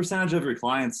piece. What percentage of your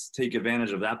clients take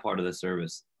advantage of that part of the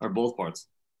service, or both parts?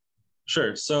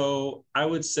 Sure. So I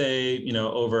would say, you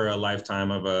know, over a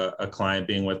lifetime of a client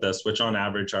being with us, which on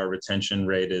average our retention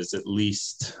rate is at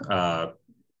least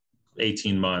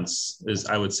 18 months, is,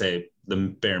 I would say,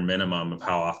 the bare minimum of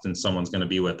how often someone's going to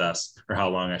be with us, or how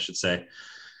long I should say.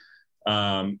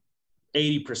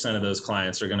 80% of those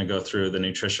clients are going to go through the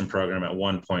nutrition program at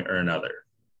one point or another.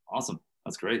 Awesome.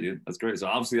 That's great, dude. That's great. So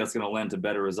obviously that's going to lend to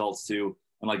better results too.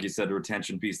 And like you said, the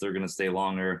retention piece, they're going to stay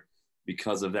longer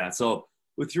because of that. So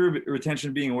with your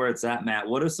retention being where it's at, Matt,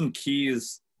 what are some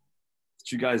keys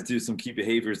that you guys do, some key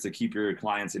behaviors to keep your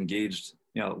clients engaged,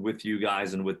 you know, with you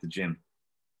guys and with the gym?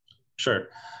 Sure.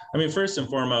 I mean, first and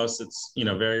foremost, it's,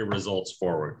 very results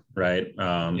forward, right?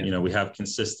 We have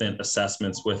consistent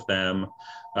assessments with them.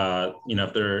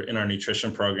 If they're in our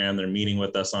nutrition program, they're meeting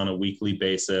with us on a weekly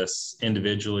basis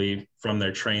individually from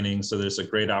their training. So there's a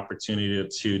great opportunity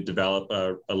to develop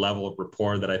a level of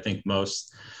rapport that I think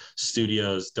most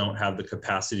studios don't have the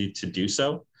capacity to do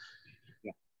so.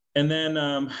 Yeah. And then,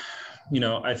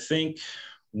 I think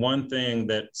one thing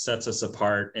that sets us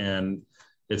apart, and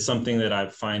it's something that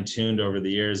I've fine-tuned over the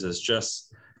years, is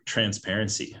just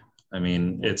transparency. I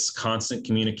mean, it's constant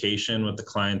communication with the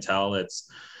clientele. It's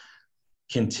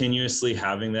continuously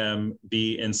having them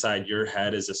be inside your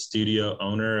head as a studio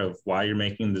owner of why you're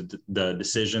making the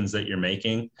decisions that you're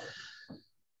making.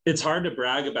 It's hard to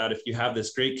brag about if you have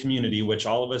this great community, which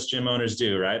all of us gym owners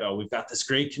do, right? Oh, we've got this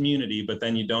great community, but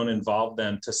then you don't involve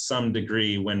them to some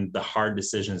degree when the hard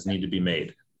decisions need to be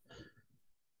made.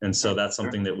 And so that's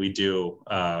something that we do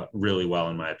really well,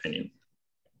 in my opinion.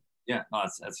 Yeah, no,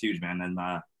 that's huge, man. And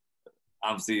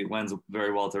obviously it lends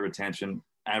very well to retention.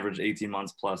 Average 18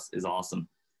 months plus is awesome.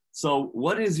 So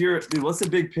what's the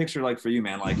big picture like for you,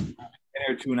 man? Like in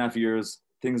your 2.5 years,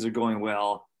 things are going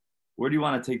well. Where do you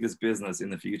want to take this business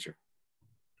in the future?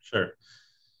 Sure.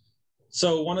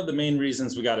 So one of the main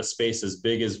reasons we got a space as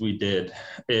big as we did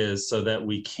is so that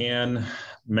we can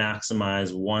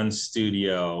maximize one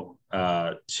studio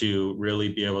to really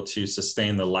be able to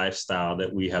sustain the lifestyle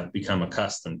that we have become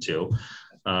accustomed to.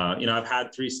 I've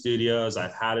had 3 studios,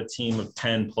 I've had a team of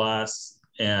 10 plus,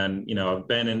 and, I've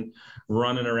been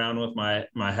running around with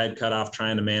my head cut off,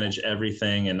 trying to manage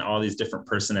everything and all these different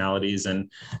personalities.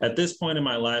 And at this point in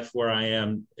my life where I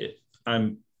am,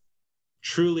 I'm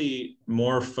truly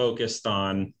more focused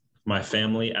on my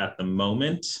family at the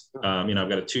moment. I've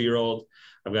got a 2-year-old,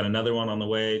 I've got another one on the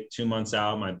way, 2 months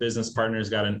out. My business partner's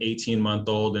got an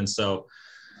 18-month-old. And so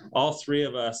all 3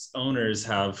 of us owners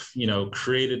have,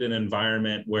 created an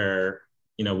environment where,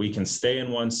 we can stay in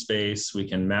one space, we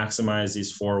can maximize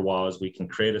these 4 walls, we can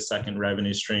create a second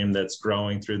revenue stream that's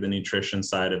growing through the nutrition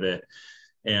side of it.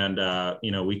 And,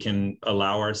 we can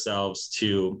allow ourselves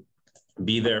to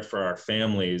be there for our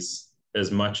families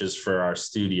as much as for our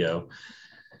studio,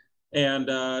 and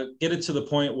get it to the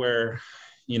point where,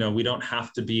 we don't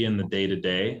have to be in the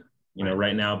day-to-day.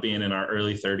 Right now, being in our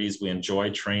early 30s, we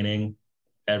enjoy training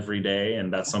every day,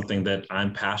 and that's something that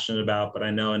I'm passionate about, but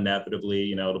I know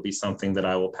inevitably, it'll be something that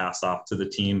I will pass off to the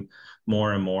team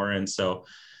more and more. And so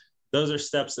those are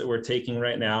steps that we're taking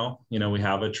right now. We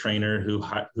have a trainer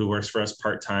who works for us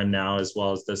part-time now, as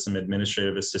well as does some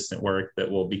administrative assistant work that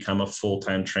will become a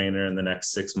full-time trainer in the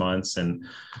next 6 months. And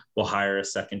we'll hire a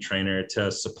second trainer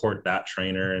to support that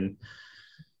trainer. And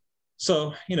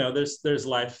so, there's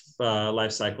life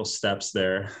cycle steps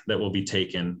there that will be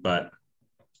taken, but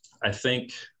I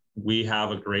think we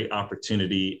have a great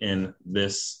opportunity in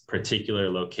this particular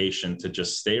location to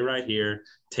just stay right here,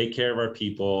 take care of our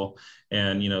people,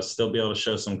 and, still be able to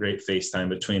show some great FaceTime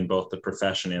between both the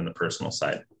profession and the personal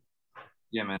side.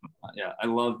 Yeah, man. Yeah. I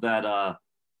love that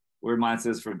where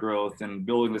mindset is for growth and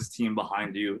building this team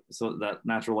behind you. So that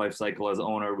natural life cycle as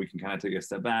owner, we can kind of take a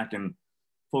step back and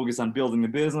focus on building the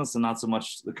business and not so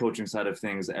much the coaching side of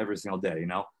things every single day,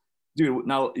 Dude,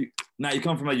 now you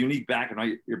come from a unique background,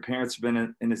 right? Your parents have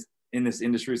been in this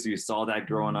industry, so you saw that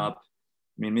growing up.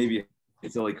 I mean, maybe a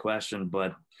silly question,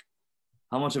 but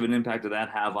how much of an impact did that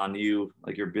have on you,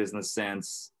 like your business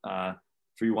sense, for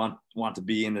you want to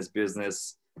be in this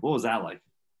business? What was that like?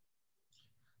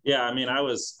 Yeah, I mean, I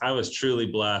was truly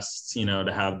blessed,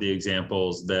 to have the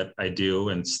examples that I do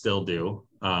and still do.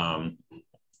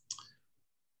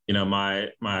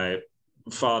 My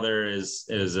father is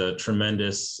a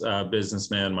tremendous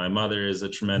businessman. My mother is a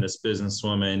tremendous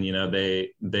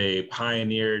businesswoman. They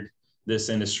pioneered this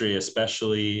industry,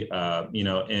 especially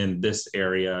in this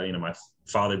area. My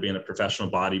father, being a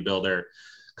professional bodybuilder,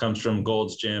 comes from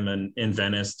Gold's Gym in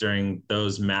Venice during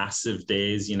those massive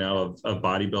days of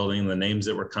bodybuilding, the names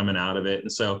that were coming out of it.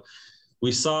 And so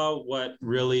we saw what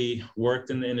really worked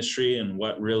in the industry and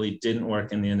what really didn't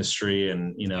work in the industry,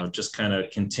 and, just kind of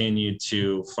continued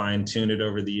to fine tune it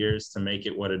over the years to make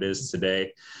it what it is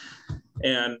today.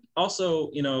 And also,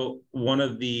 one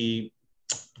of the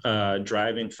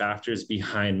driving factors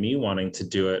behind me wanting to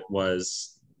do it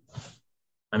was,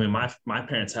 my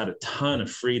parents had a ton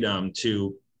of freedom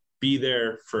to be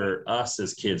there for us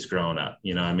as kids growing up.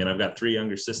 I've got 3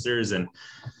 younger sisters, and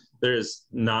there's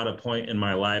not a point in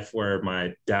my life where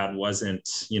my dad wasn't,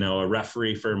 a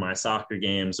referee for my soccer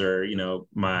games, or,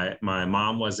 my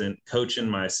mom wasn't coaching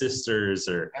my sisters,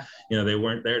 or, they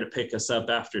weren't there to pick us up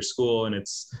after school. And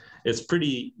it's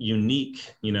pretty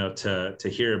unique, to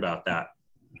hear about that.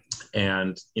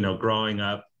 And, growing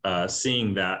up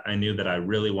seeing that, I knew that I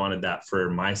really wanted that for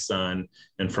my son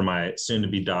and for my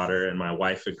soon-to-be daughter, and my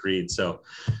wife agreed. So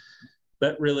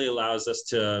that really allows us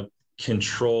to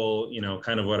control, you know,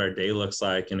 kind of what our day looks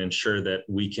like and ensure that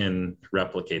we can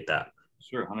replicate that.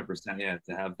 Sure, 100%. Yeah,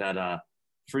 to have that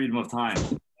freedom of time,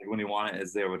 like when you want it,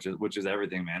 is there, which is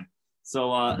everything, man.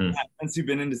 So since you've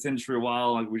been in this industry a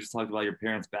while, like we just talked about your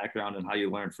parents' background and how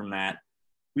you learned from that.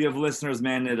 We have listeners,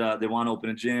 man, that they want to open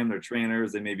a gym. They're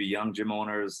trainers. They may be young gym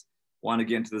owners, want to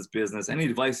get into this business. Any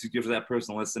advice you give to that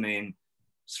person listening,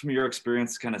 just from your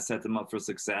experience, kind of set them up for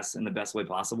success in the best way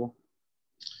possible?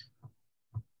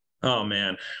 Oh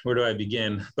man, where do I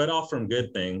begin? But all from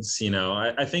good things. You know,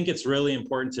 I think it's really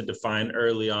important to define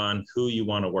early on who you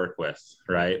want to work with,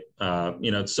 right?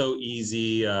 You know, it's so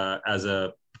easy as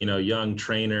a, you know, young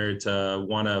trainer to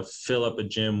want to fill up a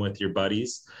gym with your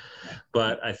buddies.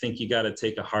 But I think you got to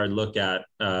take a hard look at,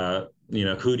 you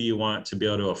know, who do you want to be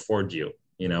able to afford you?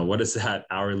 You know, what does that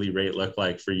hourly rate look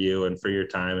like for you and for your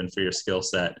time and for your skill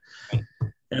set?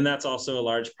 And that's also a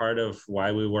large part of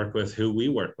why we work with who we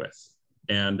work with.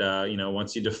 And, you know,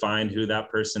 once you define who that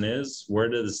person is, where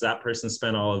does that person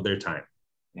spend all of their time?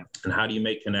 Yeah. And how do you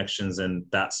make connections in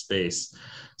that space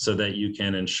so that you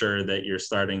can ensure that you're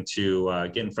starting to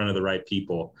get in front of the right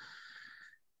people?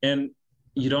 And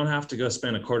you don't have to go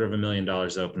spend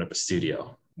 $250,000 to open up a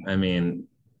studio. I mean,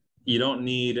 you don't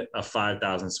need a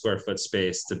 5,000 square foot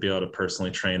space to be able to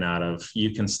personally train out of.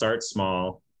 You can start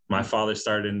small. My father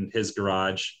started in his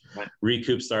garage.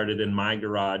 Recoup started in my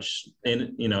garage,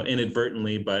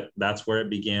 inadvertently, but that's where it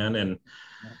began. And,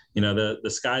 you know, the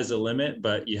sky's the limit,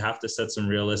 but you have to set some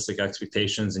realistic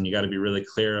expectations, and you got to be really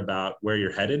clear about where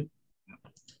you're headed.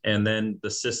 And then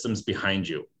the systems behind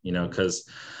you, you know, because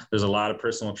there's a lot of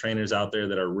personal trainers out there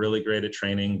that are really great at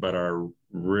training, but are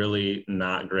really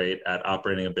not great at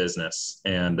operating a business.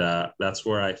 And that's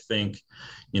where I think,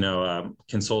 you know,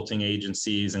 consulting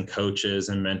agencies and coaches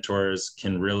and mentors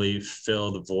can really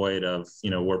fill the void of, you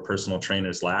know, where personal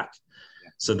trainers lack,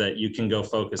 so that you can go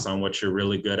focus on what you're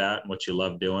really good at and what you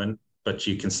love doing, but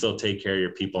you can still take care of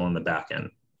your people on the back end.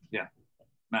 Yeah.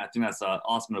 Matt, I think that's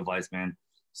awesome advice, man.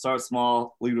 Start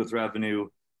small, lead with revenue,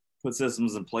 put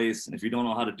systems in place. And if you don't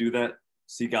know how to do that,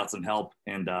 seek out some help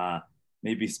and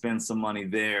maybe spend some money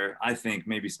there. I think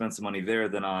maybe spend some money there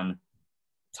than on a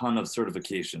ton of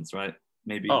certifications, right?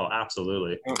 Maybe. Oh,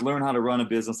 absolutely. Learn how to run a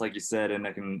business, like you said, and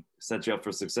that can set you up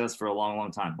for success for a long, long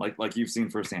time, like you've seen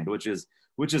firsthand, which is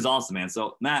awesome, man.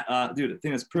 So Matt, dude, I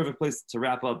think it's a perfect place to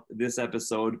wrap up this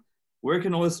episode. Where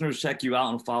can the listeners check you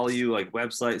out and follow you, like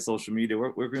website, social media?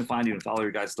 Where can we find you and follow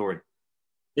your guys' story?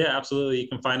 Yeah, absolutely. You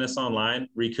can find us online,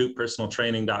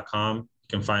 recouppersonaltraining.com. You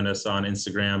can find us on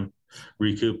Instagram,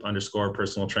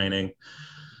 recoup_personal training.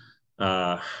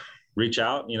 Reach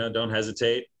out, you know, don't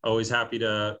hesitate. Always happy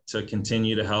to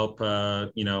continue to help,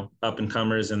 you know, up and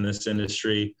comers in this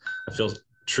industry. I feel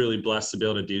truly blessed to be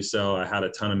able to do so. I had a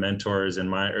ton of mentors in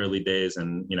my early days,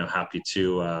 and, you know, happy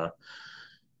to,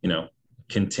 you know,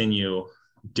 continue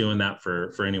doing that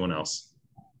for anyone else.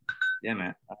 Yeah,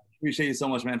 man. Appreciate you so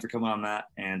much, man, for coming on that,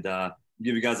 and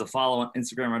give you guys a follow on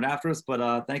Instagram right after us.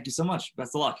 But thank you so much.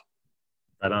 Best of luck.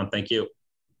 Right on. Thank you.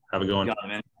 Have a good one. You got it,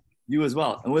 man. You as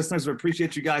well. And listeners, we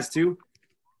appreciate you guys too.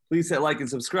 Please hit like and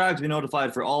subscribe to be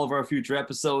notified for all of our future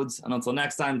episodes. And until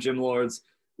next time, Gym Lords,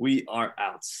 we are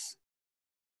out.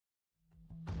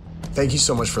 Thank you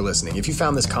so much for listening. If you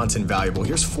found this content valuable,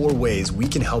 here's 4 ways we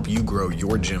can help you grow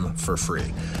your gym for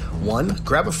free. 1,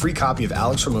 grab a free copy of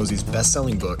Alex Hormozi's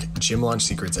best-selling book, Gym Launch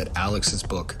Secrets, at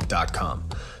alexsbook.com.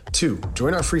 2,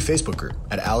 join our free Facebook group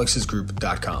at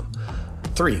alexsgroup.com.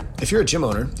 3, if you're a gym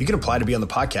owner, you can apply to be on the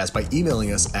podcast by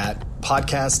emailing us at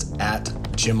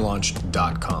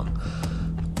podcast@gymlaunch.com.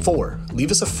 4,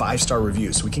 leave us a 5-star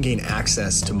review so we can gain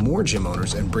access to more gym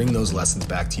owners and bring those lessons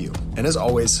back to you. And as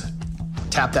always,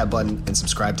 tap that button and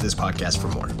subscribe to this podcast for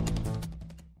more.